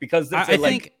why. Because I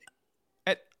think.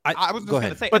 I was just going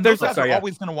to say, but those guys are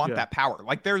always going to want that power.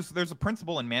 Like, there's a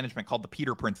principle in management called the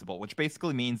Peter Principle, which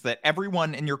basically means that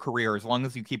everyone in your career, as long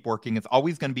as you keep working, is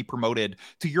always going to be promoted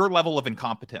to your level of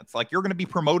incompetence. Like, you're going to be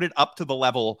promoted up to the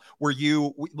level where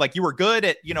you were good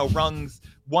at, rungs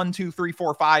 1, 2, 3,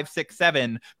 4, 5, 6,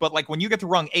 7. But like, when you get to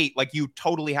rung 8, like, you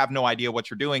totally have no idea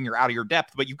what you're doing. You're out of your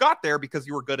depth, but you got there because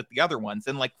you were good at the other ones.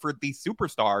 And like, for these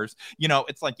superstars,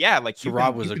 it's like, yeah, like, you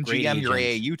can GM your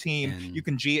AAU team. You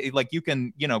can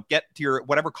get to your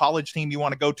whatever college team you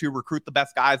want to go to, recruit the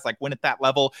best guys, like, win at that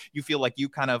level. You feel like you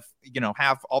kind of,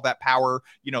 have all that power.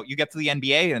 You get to the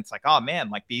NBA and it's like, oh man,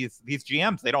 like, these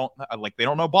GMs, they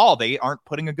don't know ball. They aren't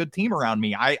putting a good team around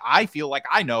me. I feel like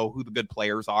I know who the good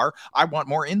players are. I want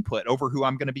more input over who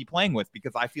I'm going to be playing with,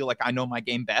 because I feel like I know my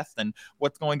game best and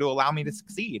what's going to allow me to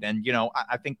succeed. And,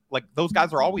 I think like those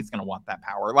guys are always going to want that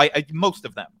power. Like, most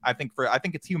of them, I think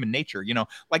it's human nature,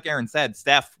 like Aaron said,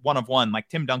 Steph, one of one, like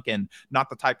Tim Duncan, not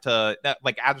the type to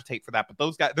like agitate for that. But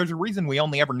those guys, there's a reason we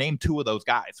only ever name 2 of those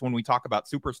guys when we talk about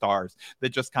superstars that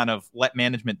just kind of let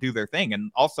management do their thing.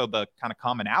 And also the kind of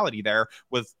commonality there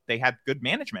was they had good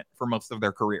management for most of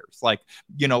their careers. Like,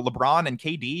 LeBron and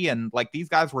KD and like these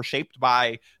guys were shaped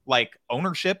by like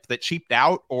ownership that cheaped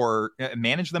out or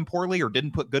managed them poorly or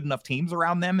didn't put good enough teams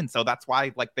around them. And so that's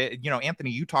why, like,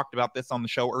 Anthony, you talked about this on the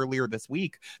show earlier this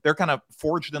week. They're kind of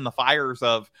forged in the fires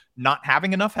of not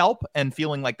having enough help and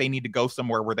feeling like they need to go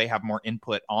somewhere where they have more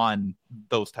input on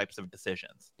those types of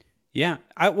decisions. Yeah.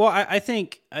 I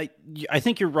think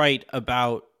you're right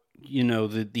about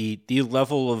the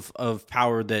level of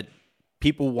power that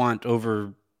people want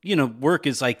over, work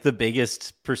is like the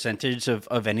biggest percentage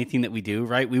of anything that we do,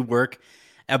 right? We work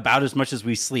about as much as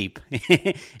we sleep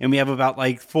and we have about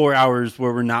like 4 hours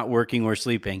where we're not working or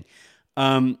sleeping.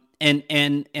 And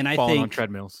I Falling think on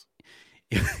treadmills.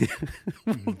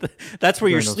 That's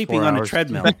where you're During those sleeping 4 on a hours.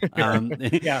 treadmill.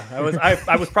 Yeah,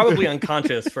 I was probably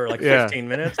unconscious for like 15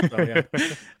 minutes. So yeah.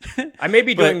 I may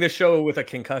be doing this show with a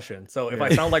concussion, so if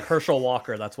I sound like Herschel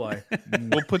Walker, that's why.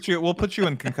 We'll put you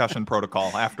in concussion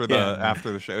protocol after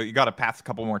the show. You got to pass a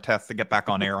couple more tests to get back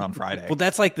on air on Friday. Well,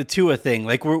 that's like the Tua thing.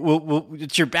 Like we'll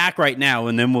it's your back right now,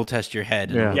 and then we'll test your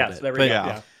head. Yes, there we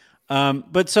go. Yeah.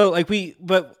 But so like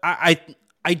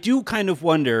I do kind of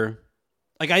wonder.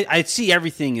 Like I see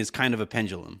everything as kind of a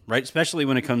pendulum, right? Especially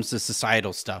when it comes to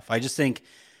societal stuff. I think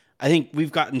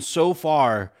we've gotten so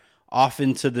far off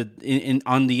into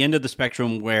on the end of the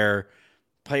spectrum where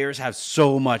players have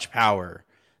so much power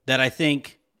that I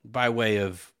think by way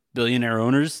of billionaire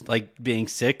owners like being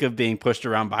sick of being pushed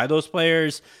around by those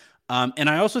players. And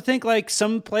I also think like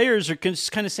some players are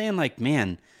just kind of saying like,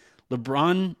 man,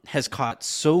 LeBron has caught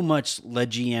so much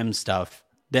GM stuff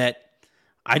that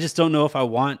I just don't know if I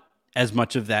want as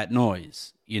much of that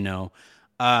noise,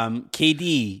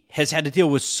 KD has had to deal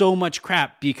with so much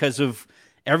crap because of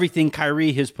everything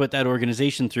Kyrie has put that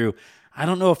organization through. I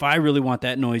don't know if I really want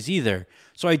that noise either.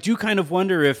 So I do kind of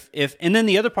wonder if, and then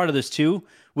the other part of this too,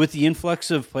 with the influx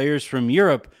of players from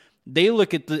Europe, they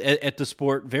look at the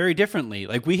sport very differently.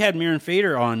 Like we had Miriam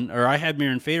Fader on, or I had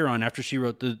Miriam Fader on after she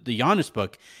wrote the Giannis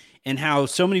book, and how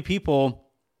so many people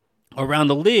around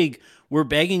the league were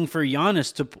begging for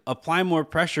Giannis to apply more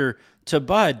pressure to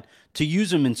Bud, to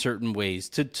use him in certain ways,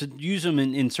 to use him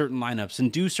in certain lineups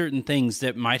and do certain things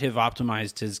that might have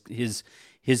optimized his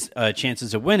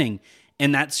chances of winning.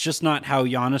 And that's just not how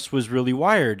Giannis was really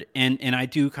wired. And I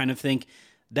do kind of think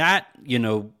that,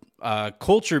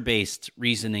 culture-based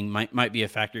reasoning might be a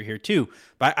factor here too.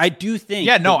 But I do think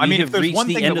if there's one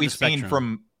thing that we've seen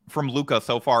from Luka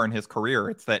so far in his career,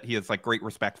 it's that he has like great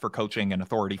respect for coaching and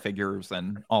authority figures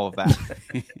and all of that.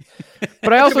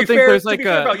 But I also think there's like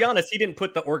about Giannis, he didn't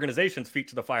put the organization's feet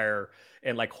to the fire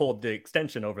and like hold the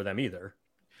extension over them either.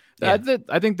 Yeah.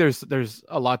 I think there's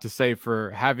a lot to say for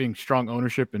having strong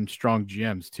ownership and strong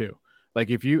GMs too. Like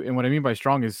and what I mean by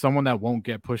strong is someone that won't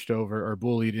get pushed over or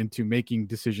bullied into making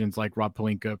decisions like Rob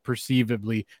Pelinka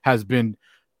perceivably has been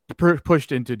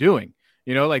pushed into doing.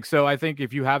 So I think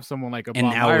if you have someone like a and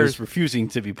Bob now Myers, is refusing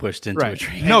to be pushed into a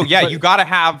trade. No, yeah, you got to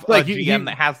have like a GM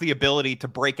that has the ability to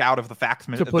break out of the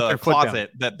the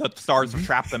closet that the Stars have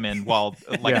trapped them in while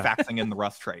faxing in the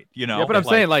Russ trade. Yeah, but I'm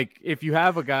saying like if you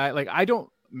have a guy like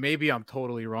maybe I'm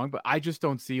totally wrong, but I just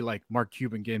don't see like Mark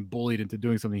Cuban getting bullied into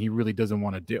doing something he really doesn't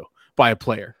want to do by a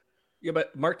player. Yeah,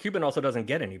 but Mark Cuban also doesn't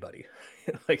get anybody.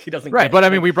 Like he doesn't. Right, but I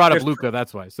mean, we brought up Luka.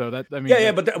 That's why. So that I mean.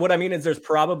 Yeah, but what I mean is, there's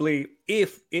probably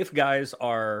if guys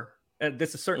are, and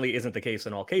this certainly isn't the case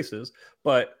in all cases,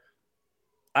 but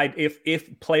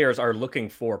if players are looking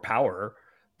for power,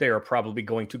 they are probably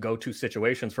going to go to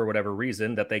situations for whatever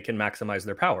reason that they can maximize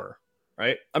their power.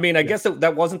 Right. I mean, I guess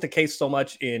that wasn't the case so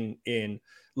much in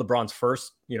LeBron's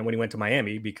first, when he went to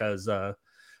Miami, because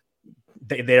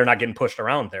they're not getting pushed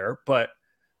around there, but.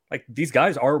 Like these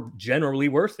guys are generally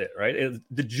worth it, right?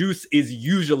 The juice is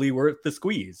usually worth the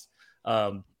squeeze.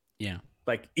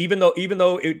 Like even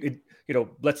though it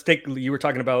let's take, you were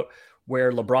talking about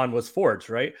where LeBron was forged,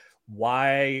 right?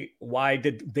 Why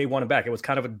did they want him back? It was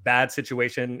kind of a bad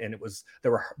situation, and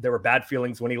there were bad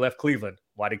feelings when he left Cleveland.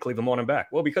 Why did Cleveland want him back?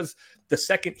 Well, because the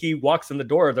second he walks in the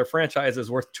door, their franchise is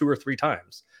worth 2 or 3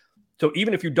 times. So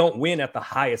even if you don't win at the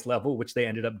highest level, which they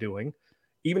ended up doing.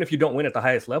 Even if you don't win at the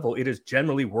highest level, it is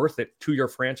generally worth it to your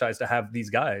franchise to have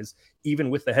these guys, even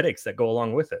with the headaches that go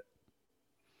along with it.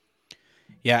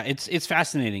 Yeah, it's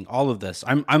fascinating, all of this.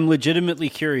 I'm legitimately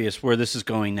curious where this is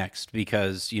going next,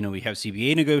 because we have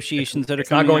CBA negotiations that are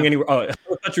coming. It's not going up. anywhere. Oh, I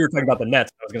thought you were talking about the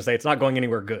Nets. I was going to say it's not going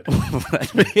anywhere good. No,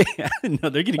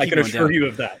 they're going to keep going down. I can assure you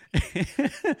of that.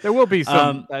 There will be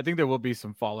some. I think there will be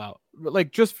some fallout,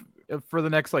 like just for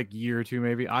the next like year or two,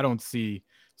 maybe. I don't see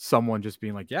someone just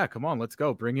being like, yeah, come on, let's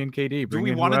go, bring in KD. Do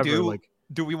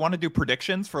we want to do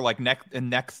predictions for like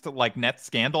next like Nets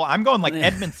scandal? I'm going like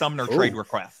Edmund Sumner trade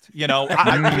request.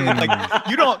 Like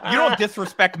you don't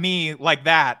disrespect me like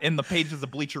that in the pages of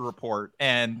Bleacher Report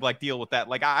and like deal with that.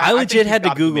 Like I legit had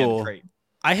to Google.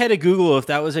 I had to Google if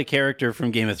that was a character from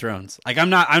Game of Thrones. Like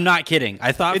I'm not kidding.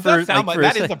 I thought it does sound like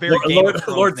that is a very Game of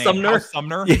Thrones Lord name. Sumner.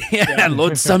 Sumner. Yeah,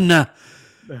 Lord Sumner.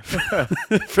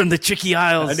 From the Tricky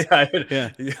Isles.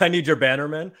 I need your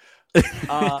bannerman.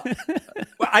 Well,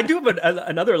 I do have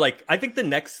another, like, I think the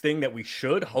next thing that we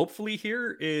should hopefully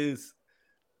hear is,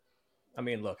 I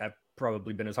mean, look, I've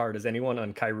probably been as hard as anyone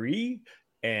on Kyrie,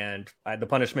 and the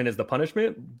punishment is the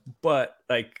punishment, but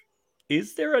like,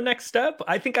 is there a next step?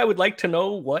 I think I would like to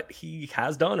know what he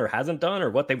has done or hasn't done, or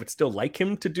what they would still like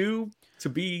him to do to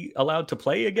be allowed to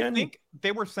play again. I think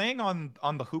they were saying on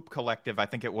the Hoop Collective, I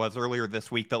think it was earlier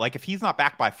this week, that like if he's not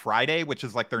back by Friday, which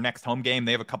is like their next home game,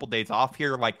 they have a couple days off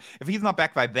here. Like if he's not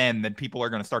back by then people are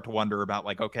going to start to wonder about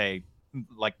like, okay,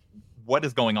 like what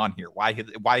is going on here? Why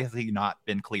has he not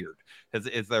been cleared?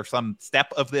 Is there some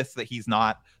step of this that he's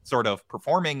not sort of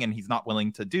performing and he's not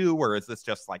willing to do, or is this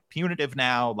just like punitive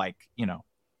now? Like, you know,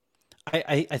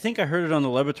 I think I heard it on the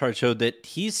Le Batard show that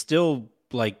he's still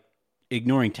like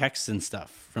ignoring texts and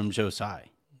stuff from Joe Tsai,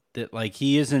 that like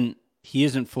he isn't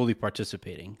fully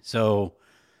participating. So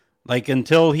like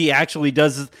until he actually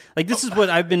does, like this is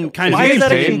what I've been kind of. Why is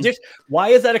that a condition? Why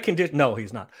is that a condition? No,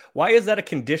 he's not. Why is that a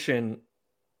condition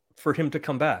for him to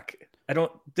come back?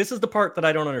 This is the part that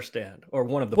I don't understand, or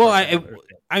one of the parts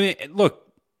I mean, look,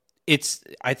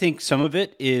 I think some of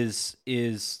it is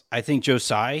I think Joe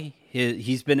Tsai,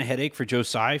 he's been a headache for Joe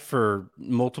Tsai for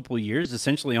multiple years,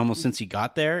 essentially almost since he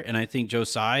got there. And I think Joe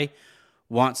Tsai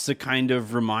wants to kind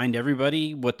of remind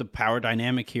everybody what the power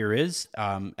dynamic here is,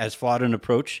 as flawed an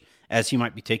approach as he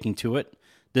might be taking to it.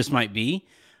 This might be.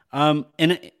 And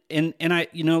I,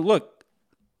 look,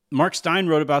 Mark Stein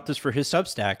wrote about this for his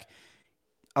Substack.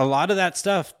 A lot of that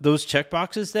stuff, those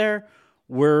checkboxes there,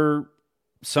 were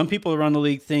some people around the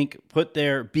league think put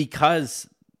there because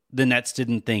the Nets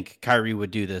didn't think Kyrie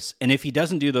would do this. And if he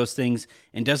doesn't do those things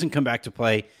and doesn't come back to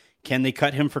play, can they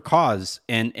cut him for cause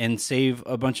and save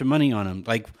a bunch of money on him?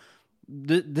 Like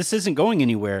this isn't going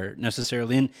anywhere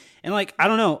necessarily. And like, I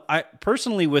don't know. I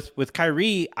personally with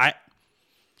Kyrie, I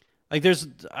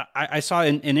saw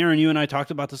and Aaron, you and I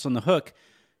talked about this on the Hook.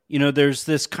 There's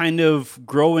this kind of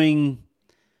growing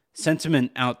sentiment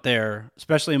out there,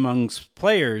 especially amongst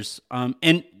players.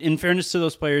 And in fairness to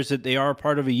those players, that they are a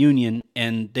part of a union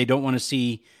and they don't want to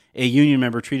see a union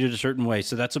member treated a certain way.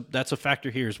 So that's a factor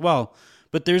here as well.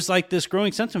 But there's like this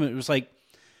growing sentiment. It was like,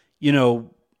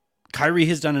 Kyrie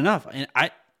has done enough. And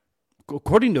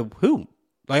according to who?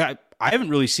 Like I haven't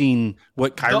really seen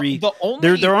what Kyrie.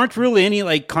 There aren't really any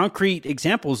like concrete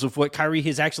examples of what Kyrie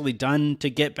has actually done to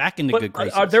get back into good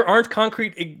graces. There aren't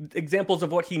concrete examples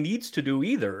of what he needs to do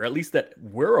either, at least that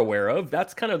we're aware of.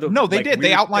 That's kind of the they did.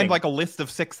 They outlined like a list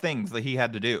of 6 things that he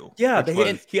had to do. Yeah,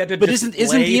 he had to. But isn't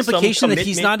the implication that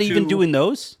he's not even doing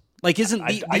those? Like, isn't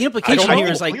the implication here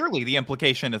is like clearly the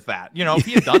implication is that if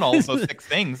he had done all of those 6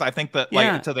 things, I think that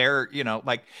like to their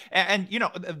and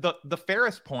the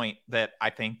fairest point that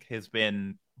I think has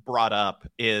been brought up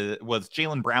was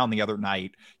Jaylen Brown the other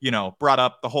night. Brought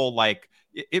up the whole like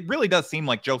it really does seem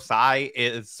like Joe Tsai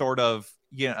is sort of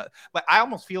like I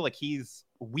almost feel like he's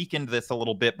weakened this a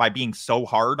little bit by being so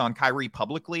hard on Kyrie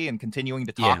publicly and continuing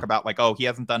to talk about like, oh, he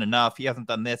hasn't done enough, he hasn't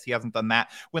done this, he hasn't done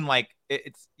that, when like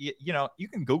it's you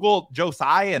can Google Joe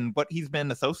Tsai and what he's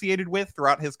been associated with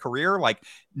throughout his career, like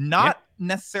not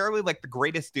necessarily like the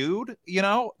greatest dude,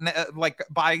 like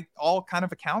by all kind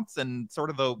of accounts, and sort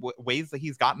of the ways that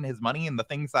he's gotten his money and the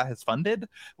things that has funded.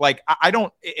 Like I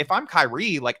don't, if I'm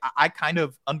Kyrie, like I kind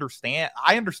of understand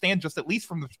just at least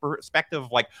from the perspective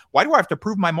of like, why do I have to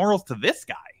prove my morals to this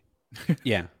guy?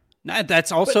 Yeah.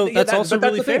 That's also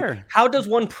really fair. How does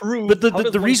one prove? But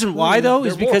the reason why though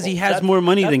is because he has more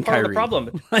money than Kyrie. The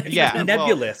problem. Yeah,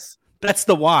 nebulous. That's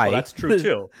the why. Well, that's true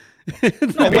too.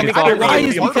 Why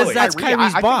is because that's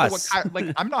Kyrie's boss.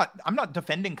 I'm not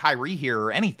defending Kyrie here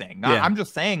or anything. Yeah. I'm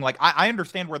just saying, like, I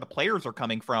understand where the players are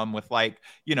coming from with like,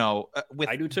 with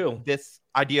I do too. This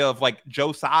idea of like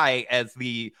Joe Tsai as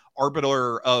the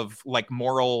arbiter of like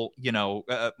moral,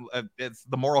 it's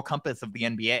the moral compass of the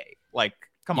NBA. Like,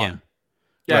 come on.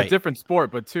 Yeah, right. Different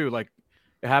sport, but too, like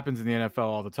it happens in the NFL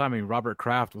all the time. I mean, Robert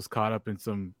Kraft was caught up in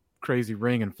some crazy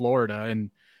ring in Florida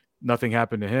and nothing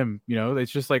happened to him.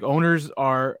 It's just like owners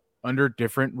are under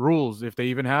different rules, if they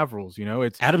even have rules.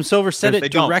 It's Adam Silver said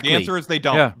it directly. The answer is they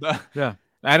don't. Yeah.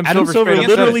 Adam Silver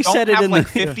literally said it in like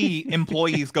 50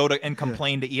 employees go to and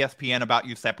complain to ESPN about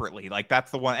you separately. Like that's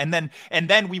the one. And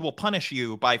then we will punish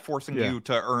you by forcing you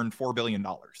to earn $4 billion.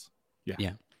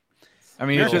 Yeah. I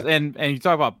mean, it's just, and you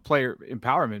talk about player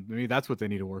empowerment. I mean, that's what they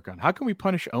need to work on. How can we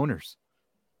punish owners?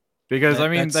 Because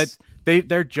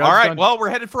they're just all right. Well, we're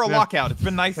headed for a lockout. It's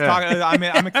been nice talking.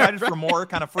 I'm excited for more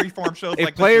kind of freeform shows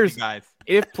like this with you guys.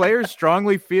 If players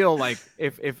strongly feel like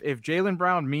if Jaylen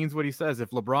Brown means what he says,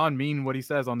 if LeBron mean what he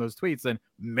says on those tweets, then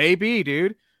maybe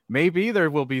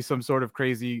there will be some sort of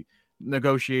crazy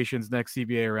negotiations next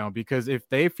CBA round, because if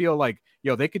they feel like,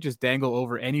 they could just dangle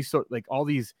over any sort, like all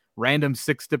these random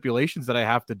 6 stipulations that I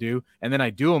have to do, and then I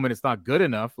do them and it's not good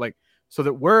enough, like, so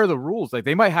that where are the rules? Like,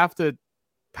 they might have to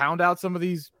pound out some of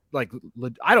these, like,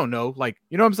 I don't know, like,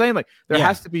 you know what I'm saying? Like, there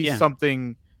has to be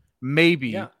something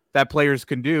maybe that players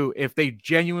can do if they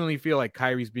genuinely feel like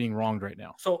Kyrie's being wronged right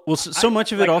now. So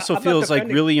much of it also feels like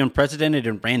really unprecedented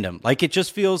and random. Like, it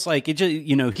just feels like it just,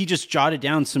 he just jotted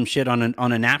down some shit on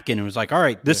a napkin and was like, all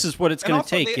right, this is what it's going to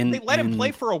take. They let him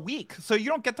play for a week, so you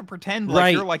don't get to pretend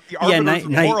like you're like the arbiters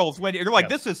of morals when you're like,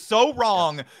 this is so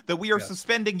wrong that we are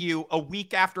suspending you a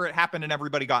week after it happened and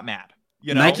everybody got mad.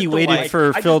 Nike waited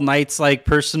for Phil Knight's like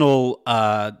personal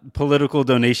political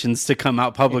donations to come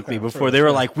out publicly before they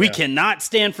were like, we cannot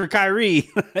stand for Kyrie.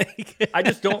 I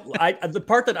just don't. The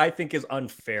part that I think is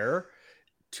unfair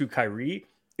to Kyrie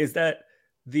is that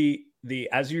the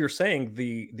as you're saying,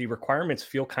 the requirements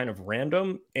feel kind of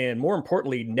random and, more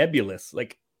importantly, nebulous.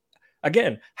 Like,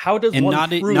 again, how does one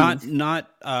prove?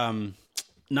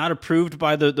 Not approved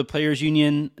by the players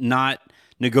union, not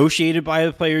negotiated by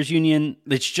the players union.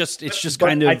 It's just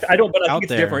kind of I don't, but I think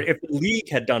it's different. If the league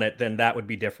had done it, then that would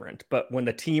be different. But when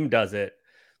the team does it,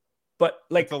 but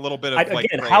like it's a little bit of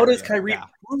again, how does Kyrie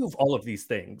prove all of these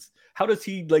things? How does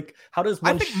he how does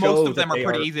one I think show most of them are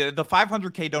pretty easy. The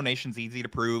 500K donations, easy to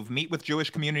prove. Meet with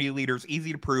Jewish community leaders,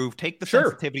 easy to prove. Take the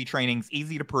sensitivity trainings,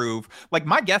 easy to prove. Like,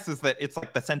 my guess is that it's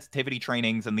like the sensitivity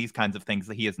trainings and these kinds of things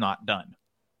that he has not done.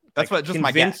 That's what just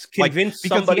my guess. Convince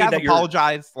because somebody he has that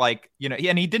apologized,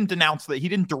 and he didn't denounce that. He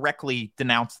didn't directly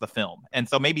denounce the film, and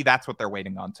so maybe that's what they're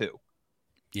waiting on too.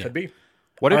 Yeah. Could be.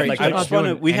 What if did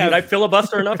I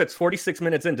filibuster enough? It's 46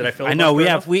 minutes in. Did I filibuster? I know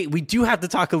enough? we do have to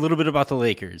talk a little bit about the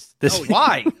Lakers.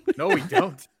 Why? No, we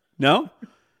don't. No?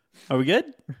 Are we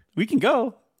good? We can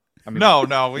go. I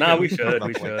mean, we should.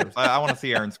 We should. I want to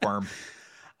see Aaron squirm.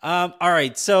 All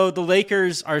right, so the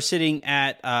Lakers are sitting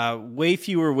at way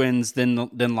fewer wins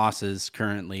than losses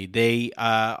currently. They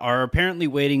are apparently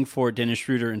waiting for Dennis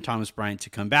Schroeder and Thomas Bryant to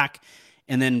come back,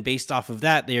 and then based off of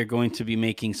that, they are going to be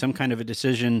making some kind of a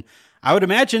decision. I would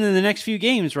imagine in the next few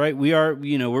games, right? We are,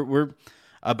 we're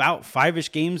about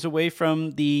 5-ish games away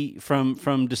from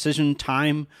from decision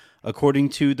time, according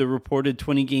to the reported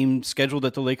 20-game schedule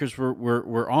that the Lakers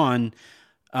were on.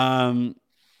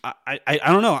 I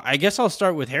don't know. I guess I'll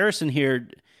start with Harrison here.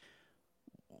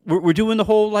 We're doing the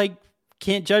whole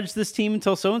can't judge this team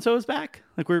until so and so is back.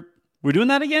 Like we're doing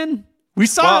that again. We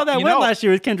saw how that went last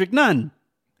year with Kendrick Nunn.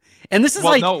 And this is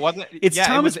no, it wasn't. It's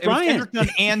Thomas Bryant. It was Kendrick Nunn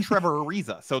and Trevor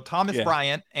Ariza. So Thomas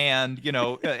Bryant and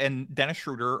and Dennis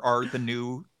Schroeder are the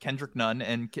new Kendrick Nunn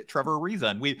and Trevor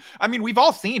Ariza. And we've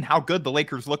all seen how good the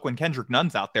Lakers look when Kendrick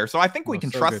Nunn's out there. So I think we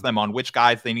can trust them on which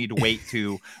guys they need to wait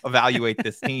to evaluate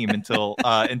this team until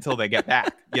they get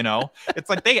back. It's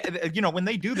like they when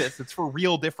they do this, it's for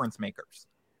real difference makers.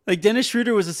 Like Dennis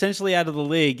Schroeder was essentially out of the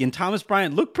league, and Thomas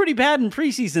Bryant looked pretty bad in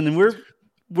preseason, and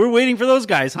we're waiting for those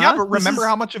guys, huh? Yeah, but remember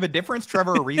how much of a difference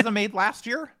Trevor Ariza made last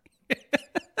year?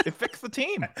 It fixed the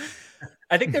team.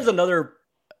 I think there's another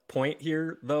point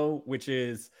here, though, which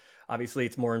is obviously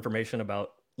it's more information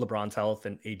about LeBron's health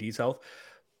and AD's health.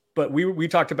 But we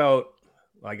talked about,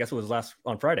 I guess it was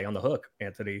on Friday on The Hook,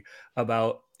 Anthony,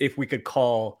 about if we could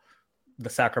call the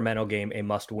Sacramento game a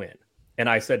must win. And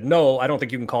I said, no, I don't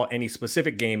think you can call any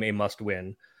specific game a must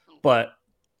win, but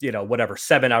whatever,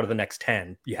 7 out of the next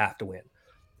 10, you have to win.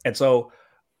 And so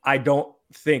I don't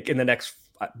think in the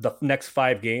next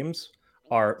 5 games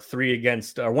are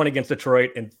 1 against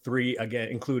Detroit and 3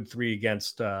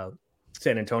 against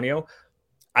San Antonio.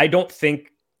 I don't think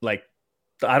I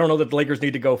don't know that the Lakers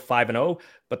need to go 5-0,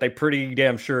 but they pretty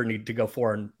damn sure need to go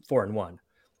 4-1.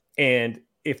 And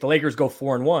if the Lakers go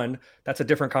 4-1, that's a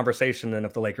different conversation than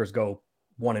if the Lakers go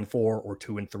 1-4 or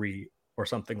 2-3 or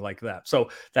something like that. So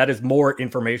that is more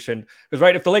information because,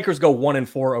 right, if the Lakers go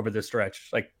 1-4 over this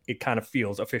stretch, it kind of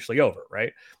feels officially over,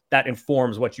 right? That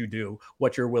informs what you do,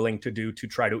 what you're willing to do to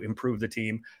try to improve the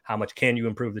team. How much can you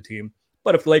improve the team?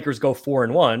 But if the Lakers go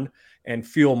 4-1 and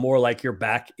feel more like you're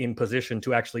back in position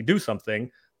to actually do something,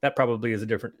 that probably is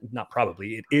it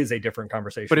is a different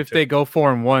conversation. But if they go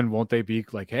 4-1, won't they be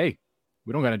like, hey,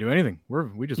 we don't got to do anything.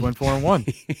 We just went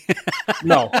 4-1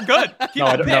 No, good. No,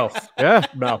 I don't know. Yeah,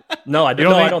 no, I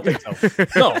don't think so.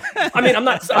 No, I mean, I'm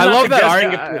not. I love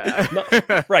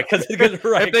that. Right, because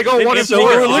right. If they go 1-4, so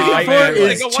what we're looking for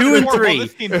is 2 and 3.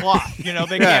 This team's lost. They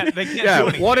can't. They can't. Yeah, do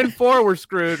anything. 1-4, we're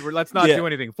screwed. Let's not do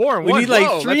anything. 4-1. We need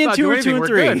 3 and 2 or 2 and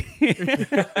 3.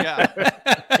 Yeah.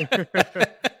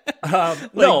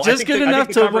 Just good enough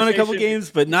to win a couple games,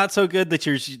 but not so good that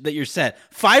you're set.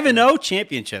 5-0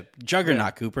 championship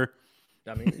juggernaut, Cooper.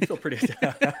 I mean, you feel pretty.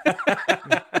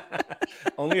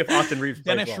 Only if Austin Reeves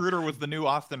plays Dennis well. Schroeder was the new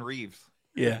Austin Reeves.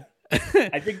 Yeah.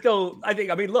 I think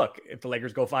look, if the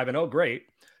Lakers go 5-0, great,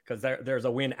 because there's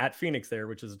a win at Phoenix there,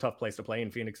 which is a tough place to play,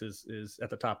 and Phoenix is at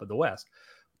the top of the West.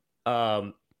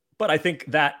 But I think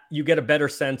that you get a better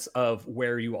sense of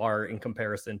where you are in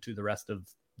comparison to the rest of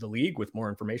the league with more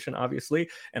information, obviously.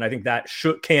 And I think that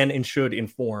can and should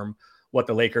inform what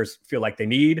the Lakers feel like they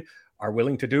need, are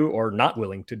willing to do, or not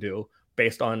willing to do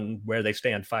based on where they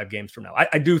stand 5 games from now.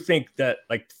 I do think that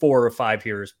like 4 or 5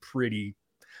 here is pretty,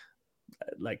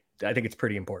 I think it's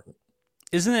pretty important.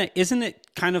 Isn't it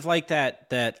kind of like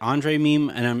that Andre meme?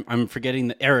 And I'm forgetting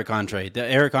the Eric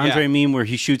Andre meme where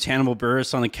he shoots Hannibal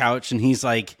Buress on the couch and he's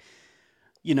like,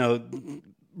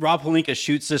 Rob Pelinka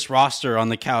shoots this roster on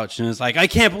the couch and is like, I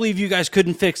can't believe you guys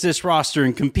couldn't fix this roster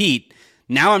and compete.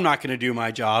 Now I'm not going to do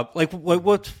my job. Like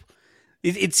what?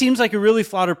 It seems like a really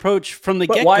flawed approach from the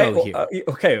get-go here.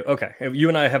 Okay. You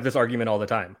and I have this argument all the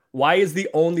time. Why is the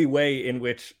only way in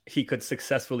which he could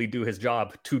successfully do his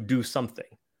job to do something?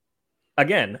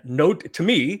 Again, to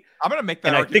me, I'm going to make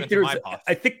that argument.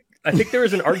 I think there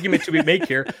is an argument to be made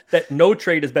here that no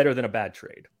trade is better than a bad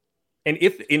trade. And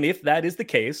if that is the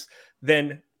case,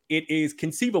 then it is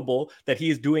conceivable that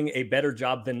he is doing a better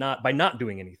job by not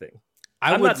doing anything.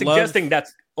 I'm not suggesting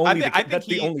that's only.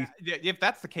 If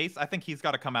that's the case, I think he's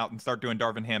got to come out and start doing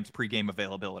Darvin Ham's pregame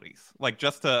availabilities,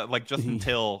 just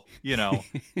until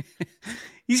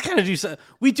He's got to do something.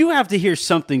 We do have to hear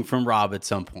something from Rob at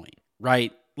some point,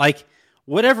 right? Like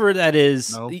whatever that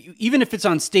is, even if it's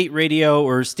on state radio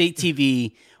or state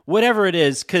TV, whatever it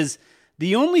is, because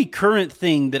the only current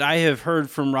thing that I have heard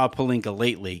from Rob Pelinka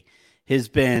lately has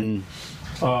been.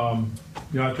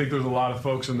 I think there's a lot of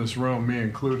folks in this room, me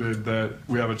included, that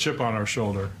we have a chip on our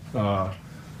shoulder. A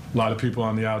lot of people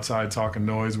on the outside talking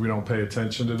noise. We don't pay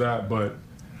attention to that. But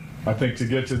I think to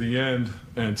get to the end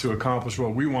and to accomplish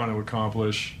what we want to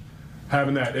accomplish,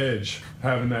 having that edge,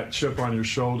 having that chip on your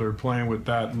shoulder, playing with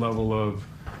that level of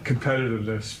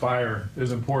competitiveness, fire,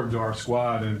 is important to our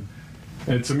squad.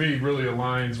 And to me, really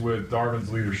aligns with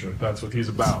Darvin's leadership. That's what he's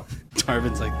about.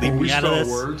 Darvin's like, leave me out of this.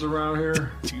 We spell words around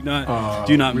here. Do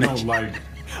not mention.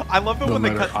 I love it when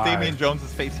they cut Damian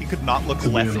Jones's face. He could not look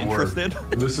less interested.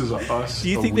 This is us. Do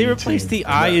you think they replaced the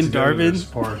I in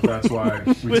Darvin? That's why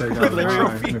we take our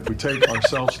time. And if we take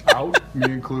ourselves out, me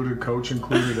included, coach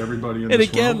included, everybody in this room. And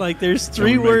again, like there's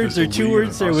 3 words or 2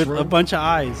 words there with a bunch of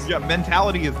I's. Yeah,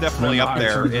 mentality is definitely up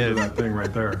there. That thing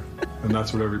right there, and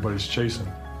that's what everybody's chasing.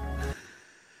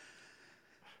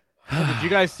 Did you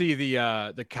guys see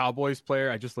the Cowboys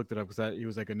player? I just looked it up because he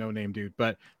was like a no-name dude.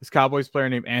 But this Cowboys player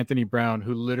named Anthony Brown,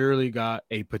 who literally got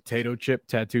a potato chip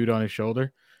tattooed on his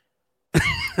shoulder.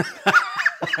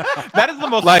 That is the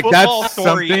most football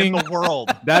story in the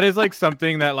world. That is like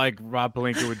something that like Rob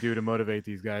Pelinka would do to motivate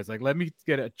these guys. Like, let me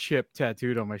get a chip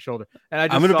tattooed on my shoulder.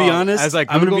 And I'm going to be honest. As I'm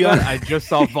going to be honest. I just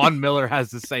saw Von Miller has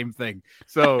the same thing.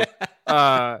 So,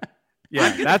 yeah,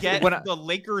 that's when the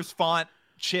Lakers font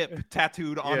chip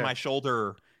tattooed on my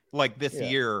shoulder like this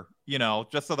year,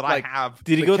 just so that I have.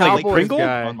 Did he go like Pringle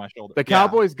on my shoulder? The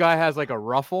Cowboys guy has like a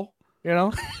ruffle,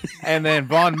 and then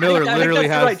Von Miller literally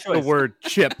has the word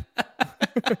chip.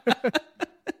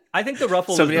 I think the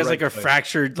ruffle. Somebody has like a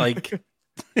fractured like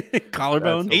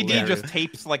collarbone. AD just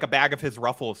tapes like a bag of his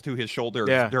ruffles to his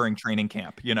shoulders during training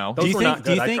camp. Those were not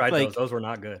good. I tried those were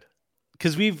not good.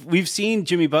 Because we've seen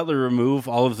Jimmy Butler remove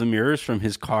all of the mirrors from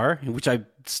his car, which I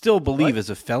still believe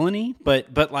is a felony.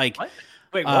 But like, what?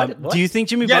 Wait, what? Do you think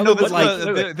Jimmy Butler would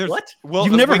like? What? Well,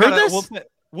 you've never heard this?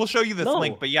 We'll show you this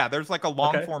link, but yeah, there's like a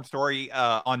long form story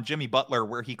on Jimmy Butler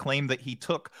where he claimed that he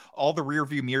took all the rear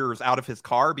view mirrors out of his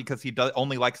car because he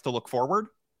only likes to look forward.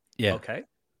 Yeah. Okay.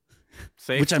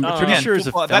 Safe. Which I'm pretty sure is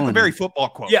a felony. That's a very football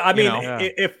quote. Yeah, I mean,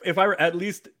 if I were at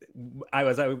least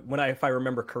if I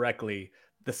remember correctly.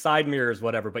 The side mirrors,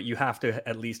 whatever, but you have to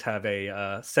at least have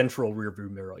a central rear view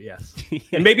mirror. Yes.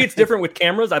 And maybe it's different with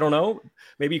cameras. I don't know.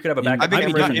 Maybe you could have a backup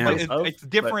camera. It's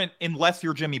different unless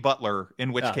you're Jimmy Butler,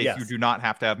 in which case you do not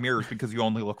have to have mirrors because you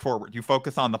only look forward. You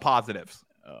focus on the positives.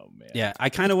 Oh, man. Yeah, I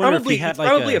kind of wonder if he had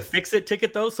probably a fix-it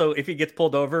ticket, though. So if he gets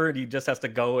pulled over and he just has to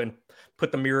go and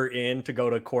put the mirror in to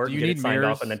go to court and get it signed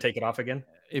off and then take it off again.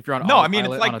 If you're on it's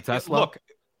like, on a Tesla. Look,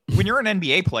 when you're an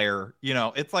NBA player,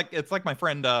 it's like my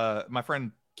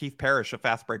friend Keith Parrish of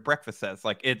Fast Break Breakfast says,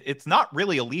 like it's not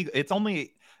really illegal. It's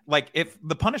only like if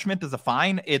the punishment is a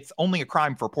fine, it's only a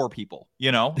crime for poor people.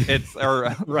 It's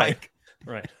right.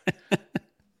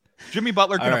 Jimmy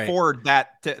Butler can afford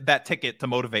that ticket to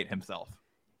motivate himself.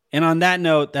 And on that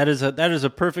note, that is a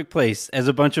perfect place as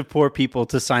a bunch of poor people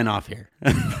to sign off here.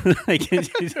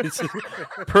 It's a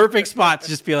perfect spot to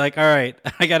just be like, all right,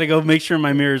 I got to go make sure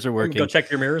my mirrors are working. Go check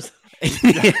your mirrors.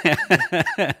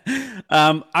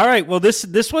 All right. Well,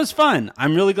 this was fun.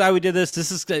 I'm really glad we did this.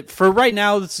 This is for right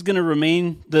now. This is going to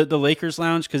remain the Lakers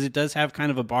Lounge because it does have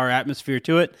kind of a bar atmosphere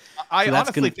to it. I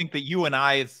honestly think that you and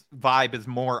I's vibe is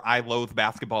more I loathe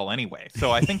basketball anyway.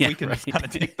 So I think we can just kind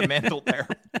of take the mantle there.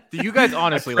 Do you guys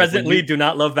honestly presently do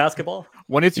not love basketball?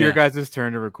 When it's your guys'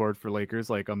 turn to record for Lakers,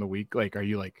 like on the week, like are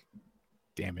you like,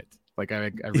 damn it, like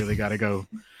I really gotta go?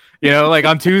 You know, like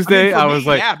on Tuesday, I was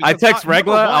like, I text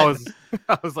Regla.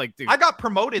 I was like, dude, I got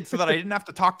promoted so that I didn't have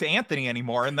to talk to Anthony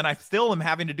anymore, and then I still am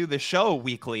having to do this show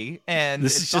weekly. And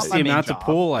this is just the amount of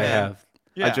pull I have.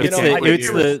 Yeah, it's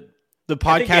the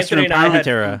podcast from empowerment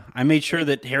era. I made sure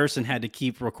that Harrison had to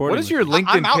keep recording. What does your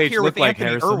LinkedIn out page here look with like, Anthony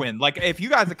Harrison? Irwin? Like, if you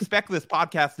guys expect this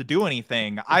podcast to do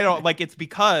anything, I don't like. It's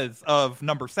because of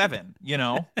number 7. You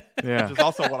know, yeah, which is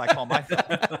also what I call myself.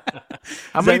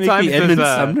 How many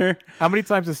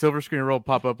times does Silver Screen Roll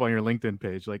pop up on your LinkedIn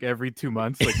page? Like every 2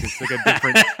 months, like it's like a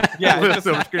different.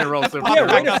 Silver Screen Roll.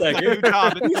 Yeah, wait a second. New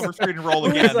job at Silver Screen Roll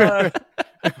again.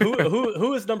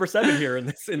 Who is number 7 here in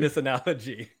this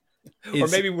analogy? Or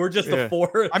maybe we're just the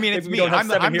 4. I mean, it's me.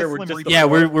 I'm here. We're just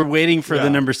we're waiting for the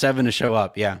number 7 to show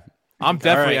up. Yeah. I'm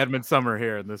definitely Edmund Summer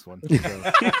here in this one.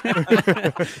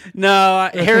 So. No,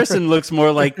 Harrison looks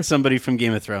more like somebody from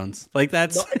Game of Thrones. Like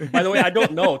that's. No, by the way, I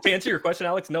don't know. To answer your question,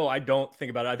 Alex, no, I don't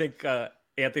think about it. I think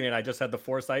Anthony and I just had the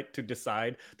foresight to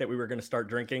decide that we were going to start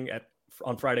drinking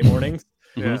on Friday mornings.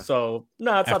 Yeah. So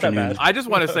no, it's not that bad. I just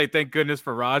want to say thank goodness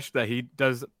for Raj that he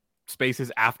does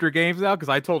spaces after games now, because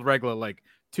I told Regla like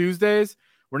Tuesdays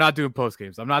we're not doing post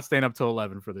games. I'm not staying up till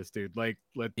 11 for this, dude. Like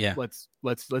let's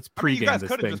pregame you guys this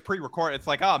could have thing. just pre-record. It's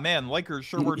like, oh man, Lakers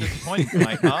sure were disappointed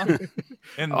tonight, huh?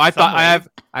 And I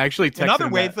actually texted in other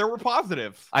him ways that. there were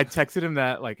positives. I texted him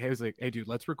that like, hey, I was like, hey dude,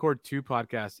 let's record 2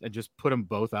 podcasts and just put them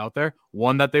both out there.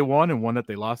 One that they won and one that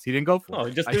they lost. He didn't go for.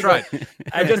 I tried.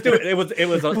 I just do it. It was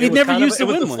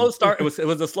a slow start. It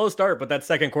was a slow start, but that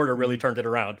second quarter really turned it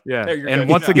around. Yeah, and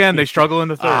once again they struggle in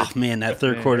the third. Oh man, that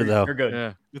third quarter though. You're good.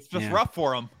 Yeah. It's just rough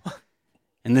for them.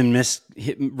 And then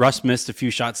Russ missed a few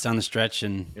shots down the stretch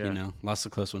and, lost a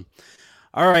close one.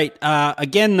 All right.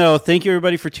 Again, though, thank you,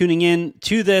 everybody, for tuning in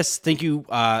to this. Thank you,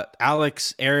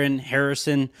 Alex, Aaron,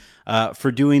 Harrison, for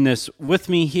doing this with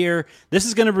me here. This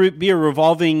is going to be a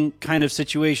revolving kind of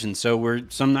situation. So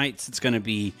some nights it's going to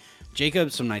be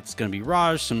Jacob, some nights it's going to be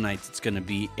Raj, some nights it's going to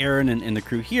be Aaron and the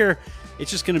crew here.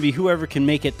 It's just going to be whoever can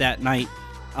make it that night.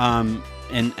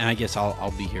 And I guess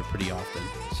I'll be here pretty often.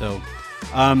 So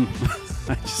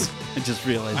I just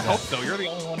realized I hope so. You're the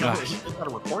only one who's got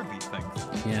to record these things.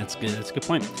 Yeah, that's good. That's a good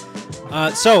point.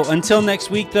 So until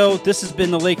next week, though, this has been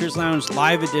the Lakers Lounge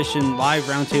live edition, live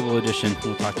roundtable edition.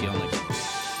 We'll talk to you all next week.